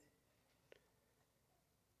cabinet,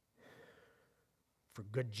 for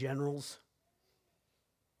good generals,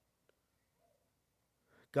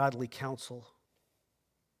 godly counsel,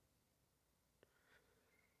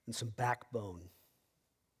 and some backbone.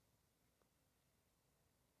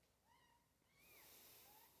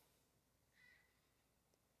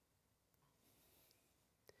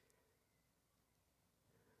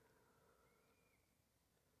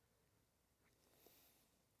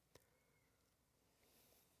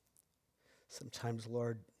 Sometimes,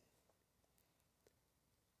 Lord,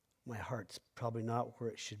 my heart's probably not where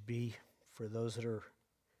it should be for those that are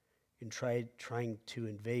trying to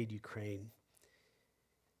invade Ukraine.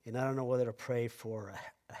 And I don't know whether to pray for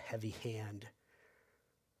a heavy hand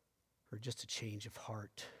or just a change of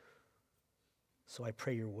heart. So I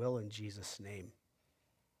pray your will in Jesus' name,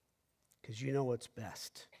 because you know what's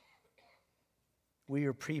best. We,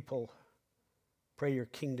 your people, pray your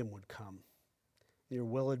kingdom would come, and your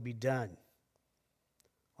will would be done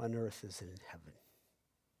on earth as in heaven.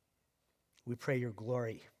 We pray your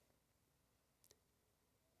glory.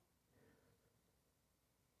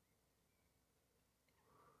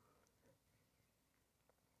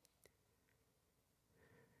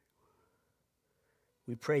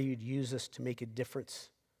 We pray you'd use us to make a difference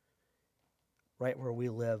right where we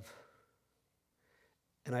live.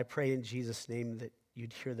 And I pray in Jesus' name that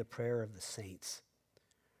you'd hear the prayer of the saints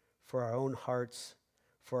for our own hearts,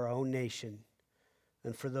 for our own nation,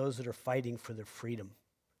 and for those that are fighting for their freedom,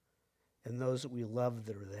 and those that we love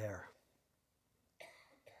that are there.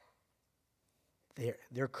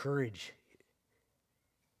 Their courage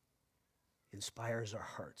inspires our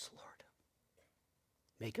hearts, Lord.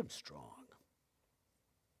 Make them strong.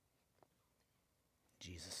 In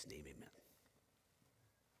Jesus' name, amen.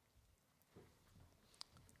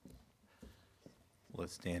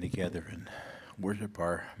 Let's stand together and worship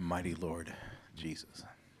our mighty Lord Jesus.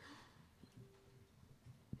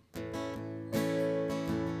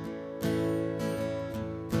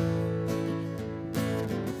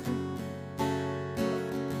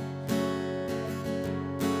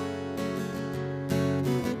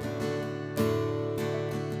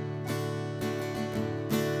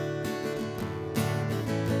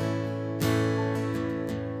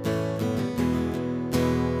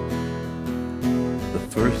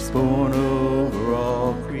 Firstborn over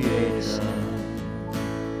all creation,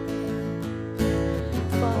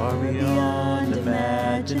 far beyond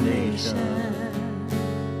imagination,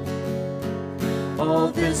 all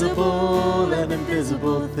visible and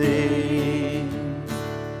invisible things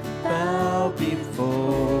bow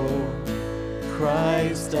before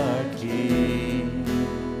Christ our King.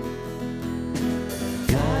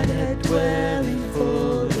 God had dwelling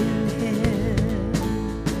full in Him,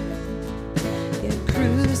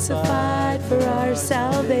 crucified our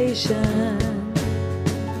salvation.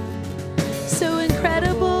 So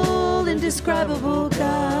incredible, indescribable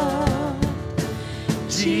God,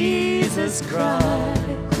 Jesus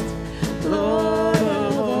Christ, Lord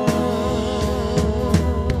of all.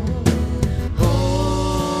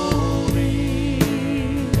 Holy,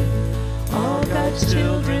 all God's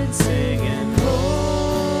children singing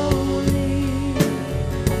holy.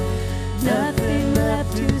 Nothing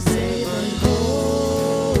left to say but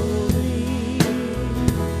holy.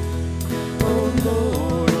 Oh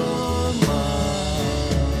Lord Almighty,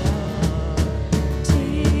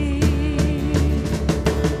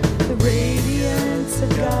 the radiance of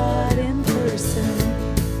God in person,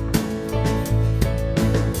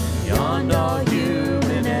 beyond all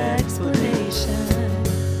human explanation.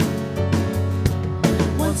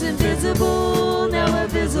 Once invisible, now a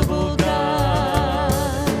visible God,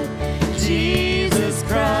 Jesus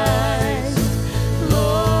Christ,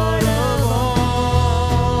 Lord of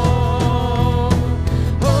all.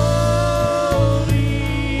 Holy,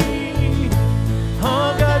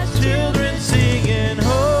 all God's children singing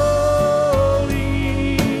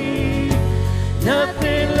holy.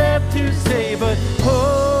 Nothing left to say but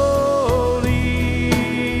holy.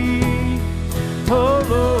 Oh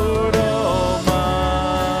Lord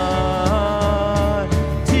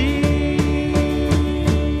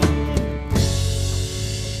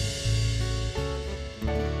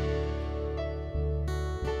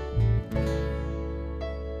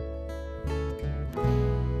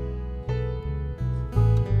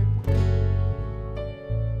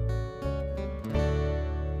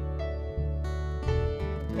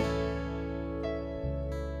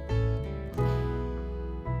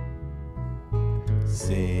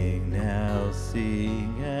Sing now,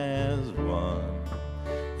 sing as one.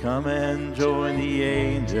 Come and join the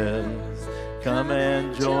angels. Come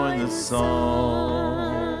and join the song.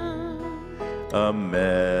 A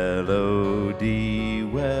melody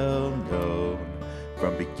well known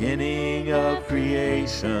from beginning of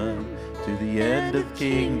creation to the end of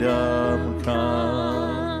kingdom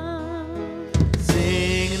come.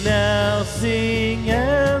 Sing now, sing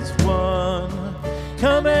as one.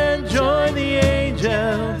 Come and join the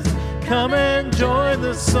angels, come and join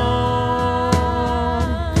the song.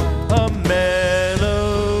 A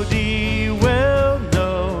melody well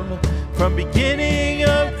known from beginning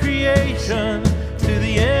of creation to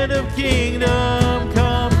the end of kingdom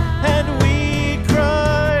come. And we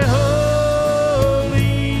cry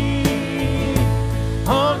holy,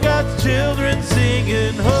 all God's children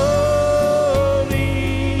singing holy.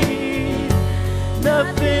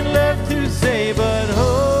 Nothing left to say but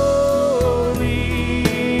holy,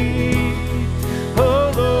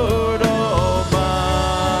 oh Lord Almighty.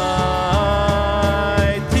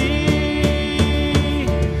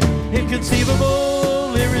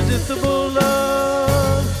 Inconceivable, irresistible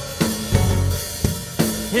love,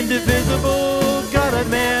 indivisible, God and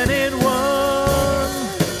man in one.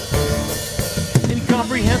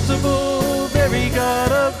 Incomprehensible, very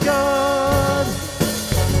God of God,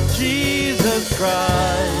 Jesus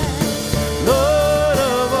Christ, Lord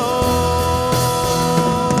of all.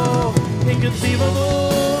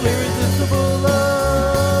 Inconceivable, irresistible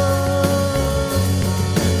love,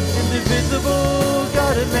 indivisible,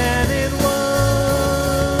 God and man in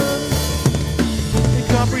one.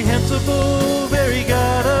 Incomprehensible, very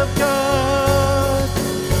God of God,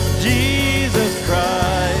 Jesus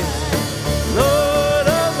Christ, Lord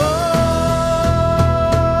of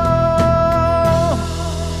all.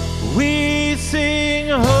 We sing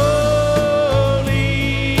holy,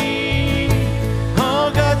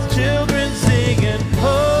 all God's children singing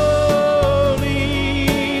holy.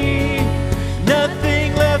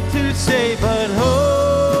 Nothing left to say but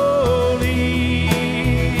holy,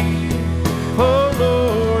 oh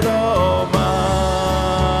Lord Almighty.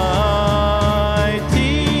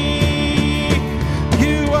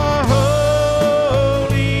 You are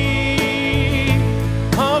holy,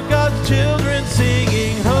 all God's children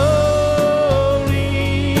singing holy.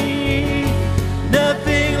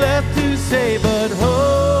 Nothing left to say but holy,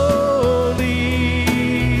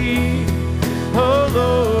 oh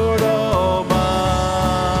Lord Almighty.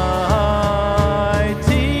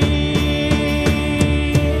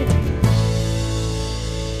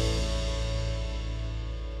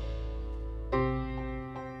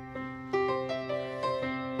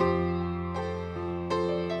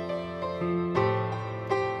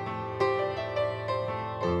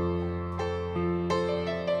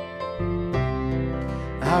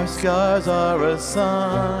 Our scars are a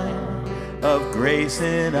sign of grace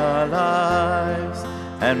in our lives,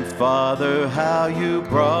 and Father, how you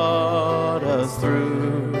brought us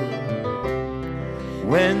through.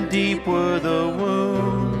 when deep were the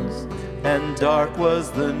wounds and dark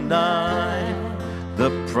was the night,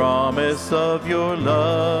 the promise of your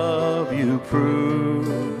love you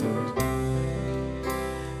proved.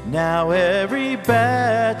 Now every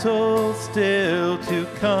battle still to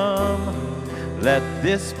come, let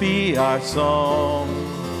this be our song.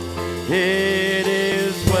 It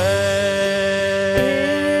is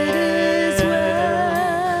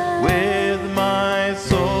well with my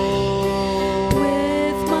soul.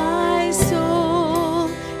 With my soul,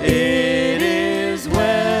 It is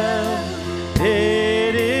well.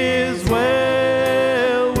 It is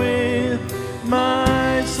well with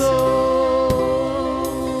my soul.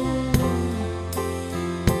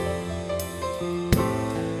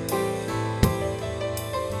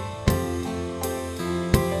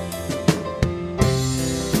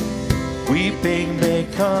 Weeping may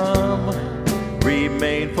come,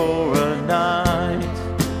 remain for a night,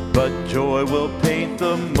 but joy will paint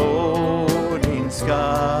the morning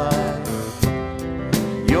sky.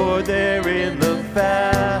 You're there in the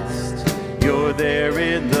fast, you're there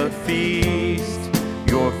in the feast,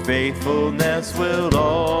 your faithfulness will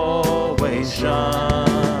always shine.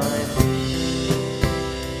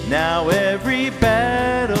 Now every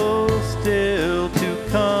battle still to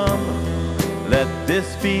come, let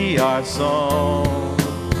this be our song.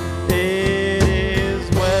 It is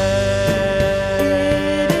well.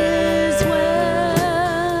 it is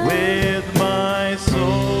well With my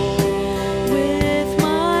soul. with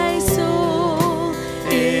my soul.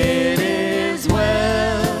 It is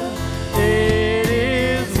well. It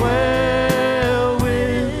is well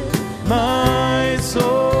with my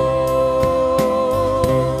soul.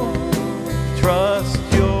 Trust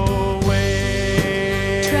your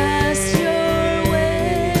way. Trust your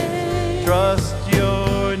way. Trust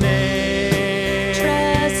your name.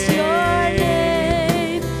 Trust your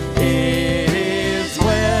name. It is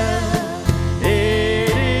well.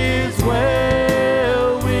 It is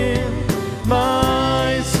well with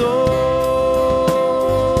my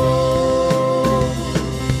soul.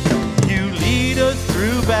 You lead us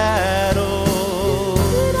through battle.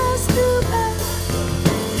 Lead us through battle.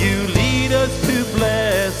 You lead us to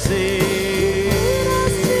blessing. Lead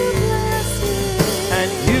us to blessing. And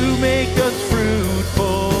you make us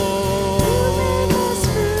fruitful Make us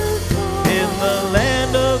fruitful. in the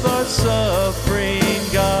land of our suffering,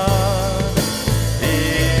 God.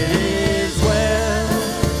 It is well.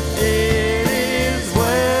 It is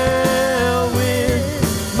well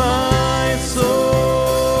with my soul.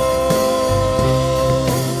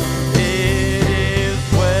 It is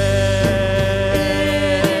well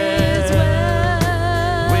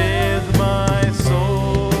with my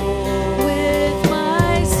soul. With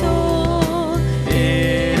my soul.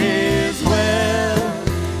 It is well.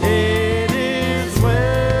 It is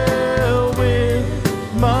well with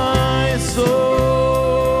my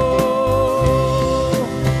soul.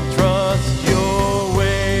 Trust your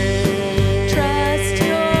way. Trust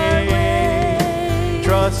your way.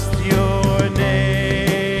 Trust your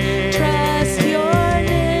name. Trust your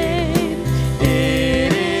name.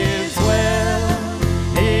 It is well.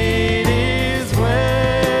 It is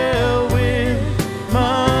well with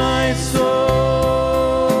my soul.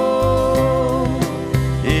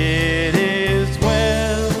 It is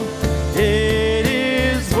well. It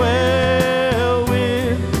is well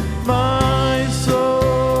with my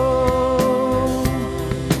soul.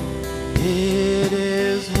 It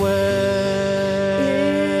is well.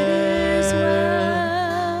 It is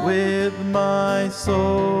well with my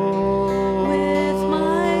soul. with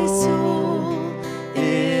my soul.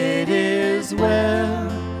 It is well.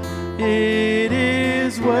 It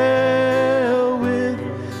is well with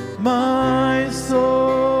my soul.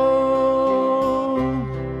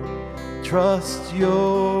 Trust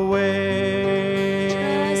your ways.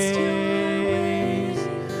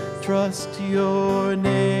 Trust your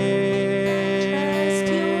name.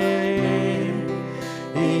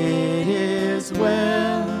 It is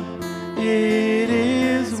well. It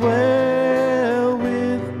is well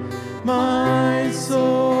with my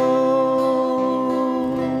soul.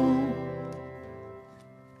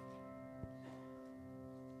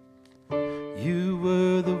 You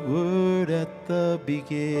were the Word at the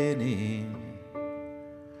beginning,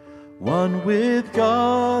 one with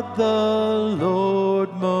God the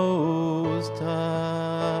Lord Most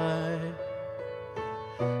High.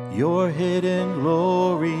 Your hidden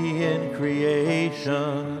glory in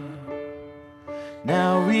creation,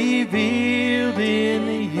 now revealed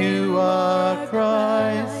in you are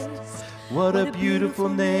Christ. What a beautiful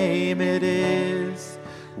name it is.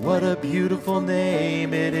 What a beautiful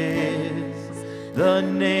name it is. the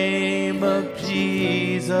name of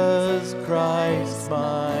Jesus Christ,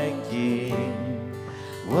 my King.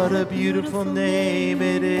 What a beautiful name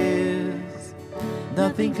it is.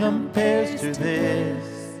 Nothing compares to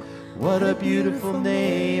this. What a beautiful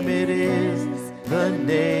name it is, the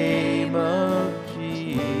name of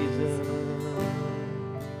Jesus.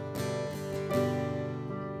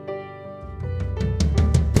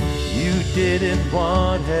 You didn't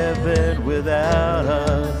want heaven without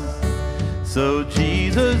us, so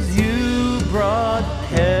Jesus, you brought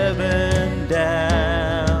heaven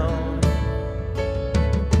down.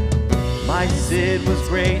 My sin was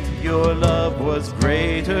great, your love was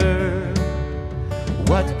greater.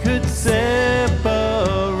 What could separate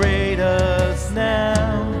us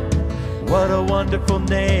now? What a wonderful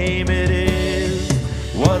name it is.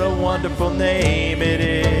 What a wonderful name it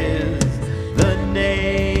is. The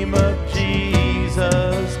name of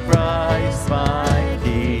Jesus Christ, my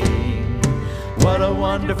King. What a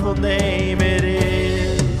wonderful name it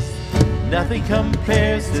is. Nothing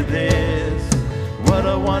compares to this. What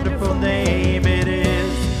a wonderful name it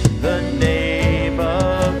is. The name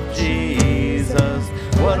of Jesus.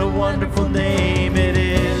 What a wonderful name it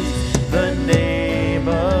is, the name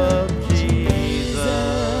of Jesus.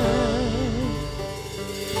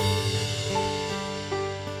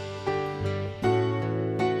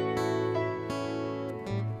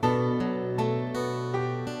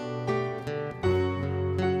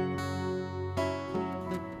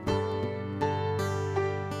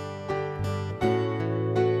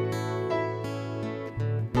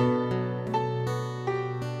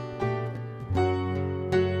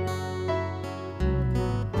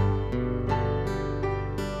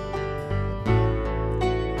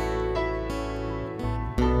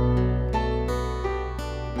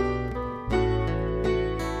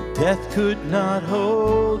 Death could not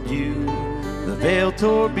hold you, the veil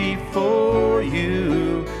tore before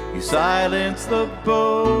you. You silenced the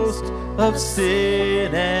boast of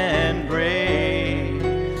sin and grave.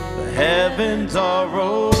 The heavens are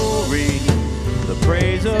roaring, the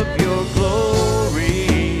praise of your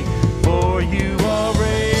glory. For you are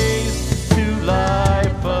raised to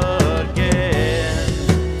life again.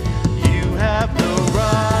 You have no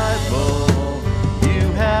rival,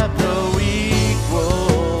 you have no equal.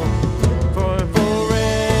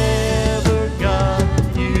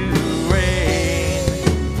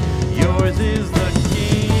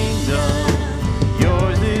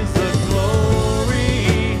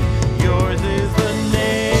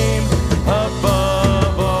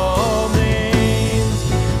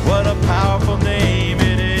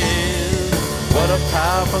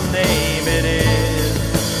 Powerful name it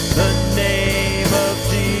is, the name of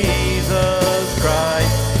Jesus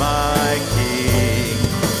Christ, my King.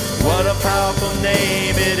 What a powerful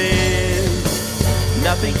name it is,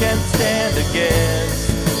 nothing can stand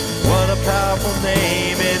against. What a powerful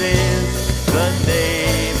name it is, the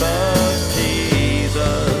name of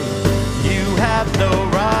Jesus. You have no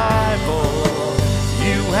rival,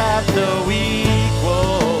 you have no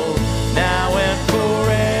equal, now and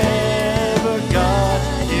forever. God,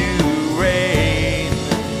 you reign.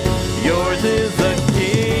 Yours is the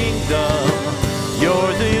kingdom,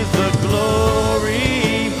 yours is the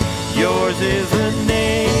glory, yours is the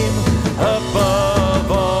name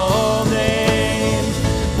above all names.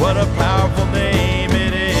 What a powerful name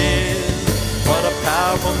it is, what a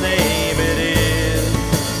powerful name it is,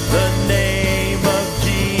 the name of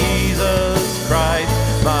Jesus Christ,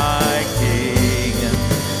 my King.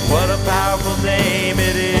 What a powerful name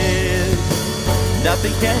it is,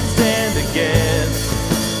 nothing can stand against.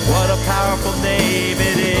 What a powerful name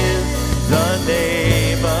it is, the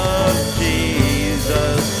name of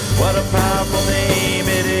Jesus. What a powerful name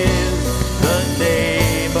it is, the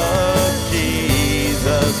name of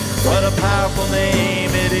Jesus. What a powerful name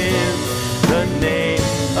it is, the name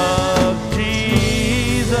of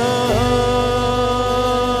Jesus.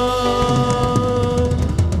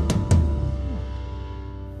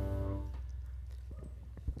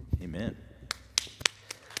 Amen.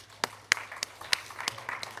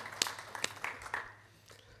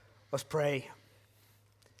 Let's pray.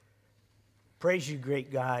 Praise you, great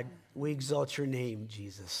God. We exalt your name,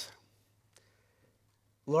 Jesus.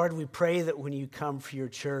 Lord, we pray that when you come for your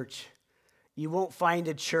church, you won't find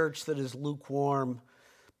a church that is lukewarm,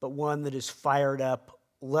 but one that is fired up,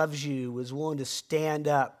 loves you, is willing to stand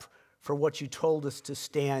up for what you told us to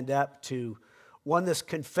stand up to, one that's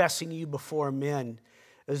confessing you before men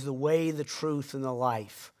as the way, the truth, and the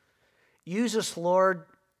life. Use us, Lord,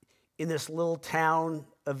 in this little town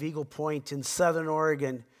of Eagle Point in Southern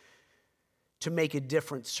Oregon to make a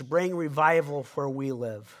difference, to bring revival where we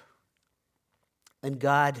live. And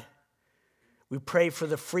God, We pray for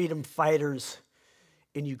the freedom fighters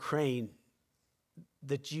in Ukraine,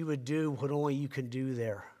 that you would do what only you can do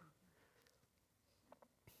there.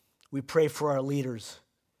 We pray for our leaders.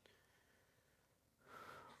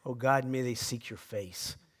 Oh God, may they seek your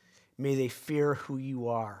face. May they fear who you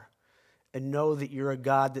are and know that you're a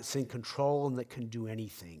God that's in control and that can do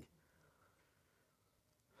anything.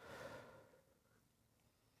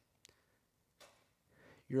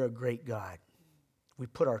 You're a great God. We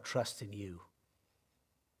put our trust in you.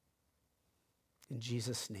 In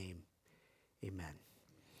Jesus' name, amen.